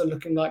boosts are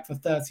looking like for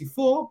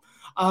 34.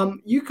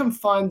 You can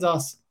find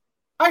us...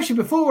 Actually,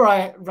 before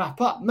I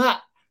wrap up, Matt,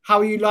 how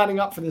are you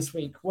lining up for this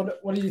week? What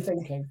are you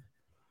thinking?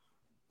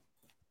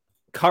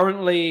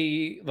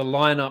 Currently, the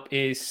lineup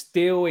is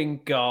still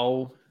in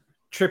goal.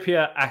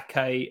 Trippier,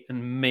 Ake,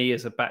 and me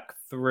as a back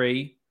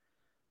 3.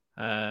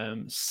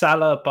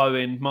 Salah,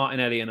 Bowen,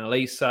 Martinelli, and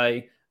Elise.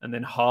 And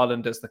then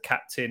Haaland as the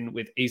captain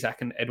with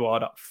Isak and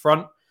Edouard up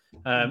front.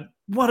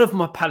 One of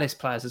my Palace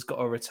players has got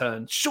to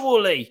return.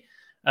 Surely.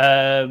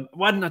 Why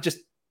didn't I just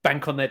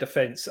bank on their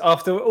defence.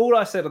 After all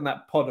I said on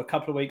that pod a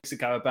couple of weeks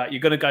ago about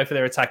you're going to go for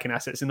their attacking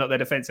assets and not their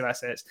defensive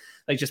assets,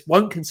 they just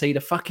won't concede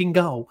a fucking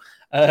goal.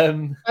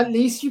 At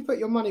least you put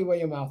your money where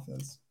your mouth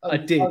is. I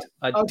did.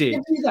 I'll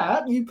give you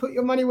that. You put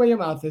your money where your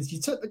mouth is. You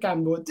took the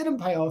gamble. It didn't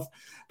pay off,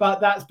 but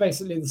that's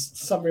basically the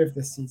summary of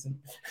this season.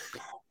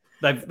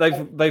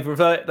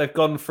 They've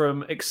gone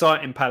from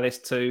exciting Palace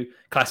to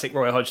classic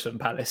Roy Hodgson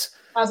Palace.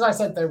 As I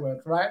said they would,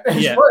 right?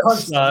 Yeah.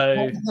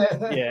 So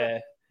yeah,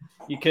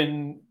 you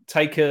can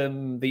take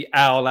the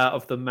owl out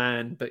of the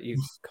man, but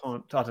you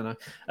can't. I don't know.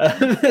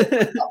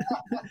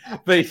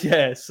 But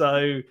yeah,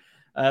 so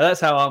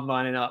that's how I'm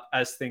lining up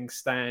as things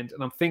stand,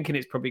 and I'm thinking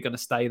it's probably going to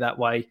stay that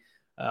way.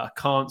 I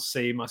can't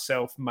see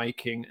myself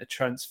making a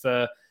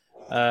transfer.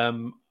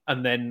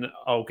 And then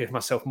I'll give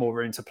myself more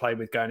room to play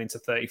with going into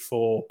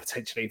 34,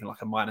 potentially even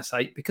like a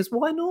 -8, because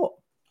why not?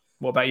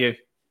 What about you?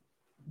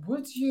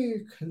 Would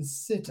you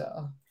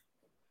consider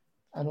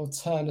an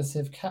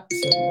alternative captain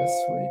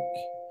this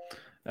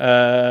week?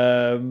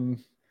 I'm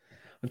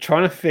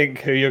trying to think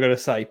who you're going to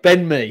say.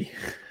 Ben Mee.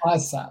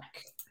 Isaac.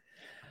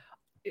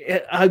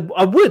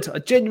 I would. I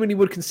genuinely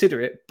would consider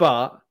it,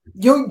 but...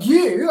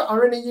 You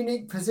are in a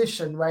unique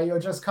position where you're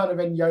just kind of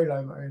in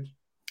YOLO mode.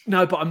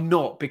 No, but I'm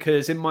not,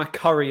 because in my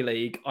Curry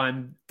league,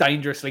 I'm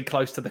dangerously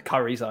close to the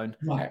Curry zone.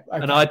 Right.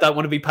 Okay. And I don't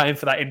want to be paying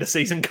for that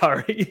end-of-season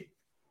Curry.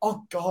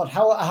 Oh, God,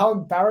 how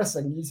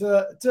embarrassing. You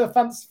do a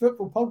fantasy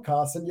football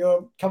podcast and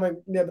you're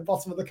coming near the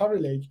bottom of the Curry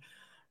league.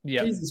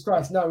 Yeah. Jesus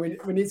Christ. No,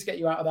 we need to get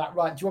you out of that.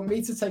 Right. Do you want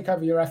me to take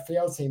over your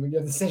FPL team and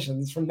your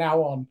decisions from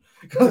now on?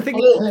 I think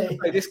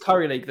this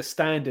Curry league, the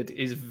standard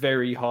is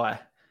very high.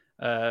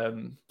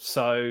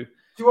 So...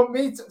 Do you want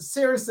me to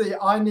seriously?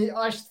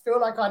 I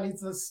feel like I need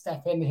to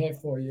step in here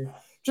for you.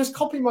 Just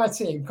copy my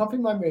team, copy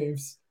my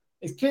moves.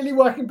 It's clearly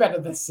working better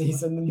this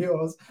season than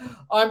yours.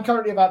 I'm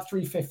currently about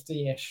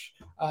 350-ish,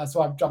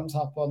 so I've jumped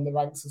up on the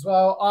ranks as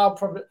well.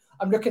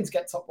 I'm looking to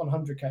get top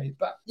 100k.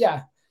 But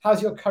yeah,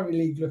 how's your Curry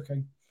league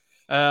looking?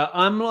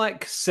 I'm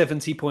like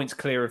 70 points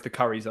clear of the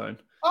Curry zone.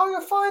 Oh,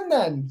 you're fine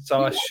then.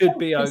 So I should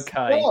be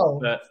okay. Well.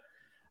 But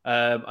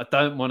I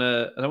don't want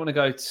to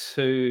go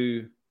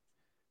too.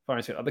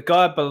 The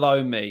guy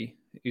below me,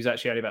 who's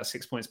actually only about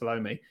 6 points below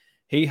me,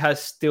 he's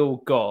still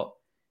got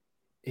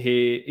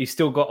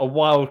a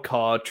wild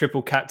card,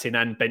 triple captain,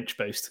 and bench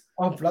boost.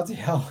 Oh, bloody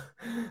hell.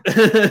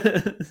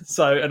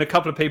 So, and a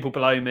couple of people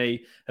below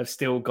me have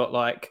still got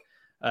like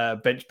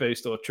bench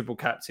boost or triple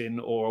captain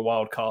or a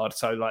wild card.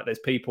 So like there's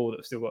people that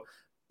have still got,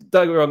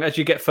 don't get me wrong, as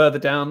you get further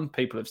down,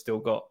 people have still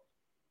got,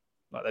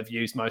 like they've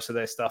used most of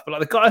their stuff. But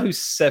like the guy who's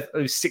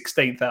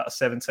 16th out of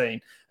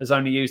 17 has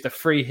only used a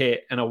free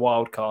hit and a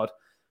wild card.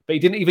 But he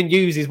didn't even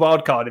use his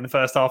wild card in the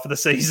first half of the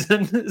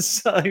season.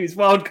 So his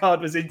wild card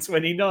was in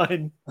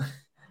 29.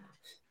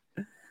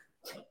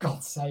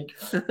 God's sake.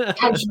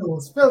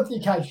 Casuals, filthy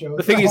casuals.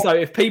 The thing is, though,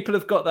 if people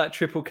have got that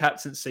triple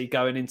captaincy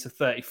going into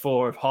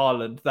 34 of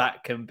Haaland,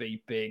 that can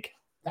be big.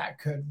 That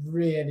could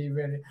really,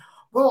 really...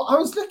 Well, I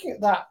was looking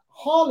at that.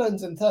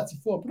 Haaland in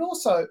 34, but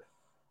also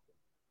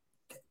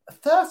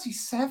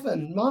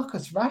 37,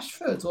 Marcus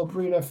Rashford or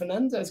Bruno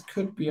Fernandes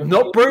could be...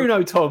 Not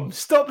Bruno, Tom.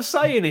 Stop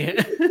saying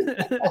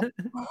it.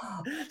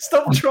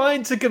 Stop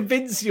trying to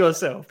convince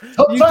yourself.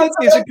 You did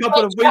this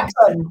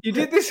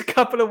a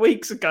couple of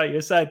weeks ago.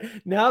 You're saying,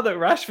 now that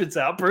Rashford's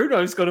out,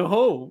 Bruno's got a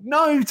haul.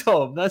 No,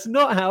 Tom, that's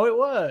not how it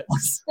works. I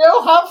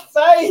still have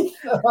faith.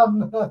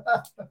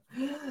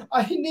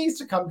 He needs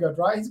to come good,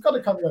 right? He's got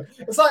to come good.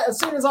 It's like, as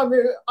soon as I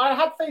move... I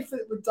had faith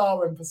with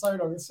Darwin for so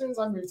long. As soon as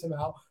I moved him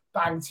out,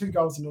 bang, 2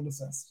 goals and an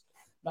assist.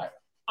 Like,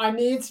 I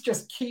need to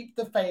just keep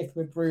the faith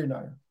with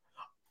Bruno.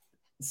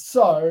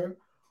 So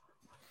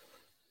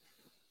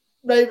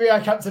maybe I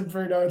captain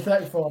Bruno in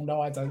 34.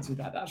 No, I don't do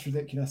that. That's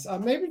ridiculous.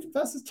 Maybe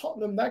versus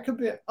Tottenham, that could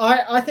be it.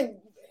 I think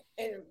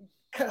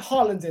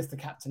Haaland is the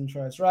captain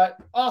choice, right?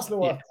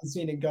 Arsenal are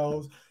conceding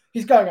goals.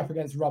 He's going up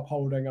against Rob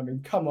Holding. I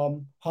mean, come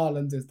on.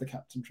 Haaland is the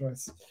captain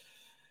choice.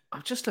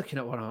 I'm just looking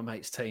at one of my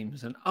mates'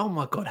 teams and, oh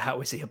my God,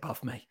 how is he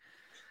above me?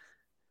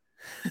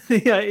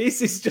 Yeah,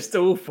 this is just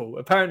awful.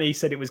 Apparently he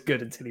said it was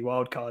good until he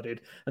wildcarded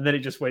and then it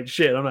just went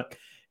shit. I'm like,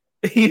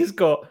 he's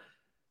got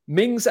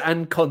Mings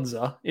and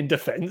Konza in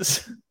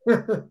defence.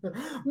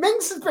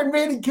 Mings has been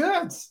really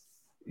good.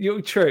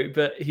 You're true,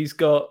 but he's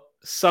got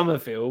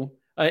Somerville.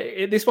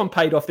 This one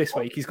paid off this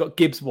week. He's got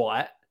Gibbs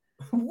White.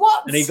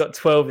 What? And he got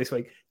 12 this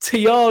week.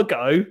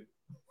 Thiago.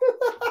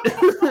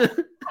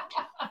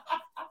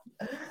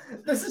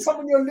 This is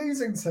someone you're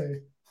losing to.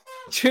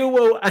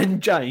 Chilwell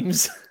and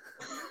James.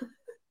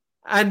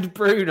 And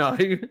Bruno.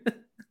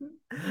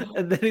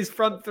 And then his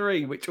front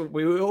three, which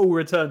we will all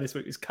return this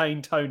week, is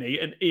Kane, Tony,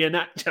 and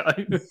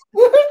Iheanacho.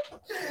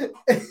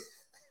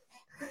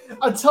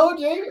 I told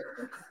you,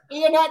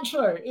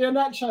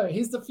 Iheanacho,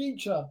 he's the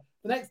future.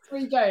 The next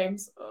 3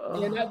 games,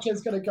 Iheanacho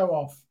is going to go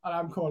off, and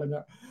I'm calling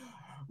it.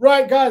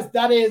 Right, guys,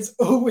 that is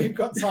all we've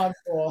got time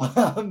for.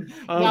 I'm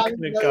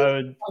going to go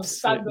and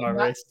slit my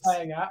wrists.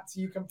 Playing at,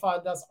 you can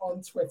find us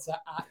on Twitter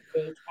at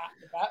Big at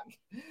the Back.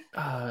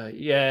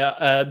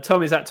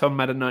 Tom is at Tom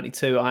Madden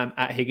 92. I am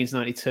at Higgins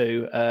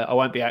 92. I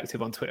won't be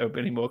active on Twitter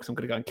anymore because I'm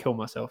going to go and kill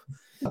myself.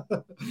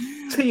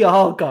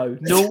 Tiago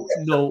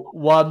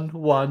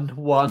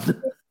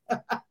 00111.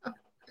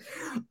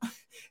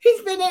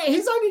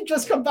 He's only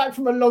just come back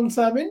from a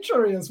long-term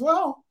injury as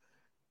well.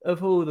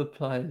 Of all the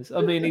players,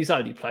 I mean, he's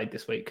only played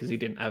this week because he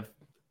didn't have.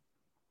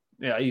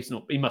 Yeah, he's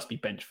not. He must be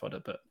bench fodder,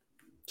 but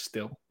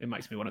still, it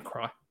makes me want to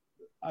cry.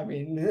 I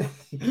mean,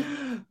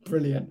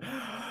 brilliant.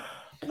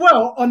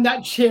 Well, on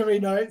that cheery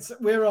note,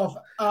 we're off.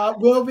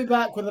 We'll be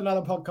back with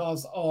another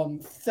podcast on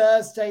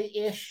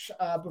Thursday-ish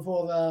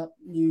before the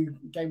new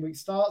game week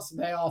starts.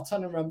 They are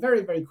turning around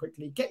very, very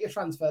quickly. Get your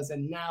transfers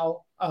in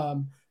now.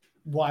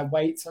 Why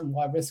wait and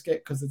why risk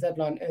it? Because the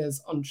deadline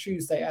is on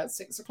Tuesday at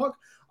 6:00.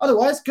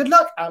 Otherwise, good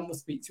luck, and we'll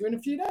speak to you in a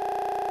few days.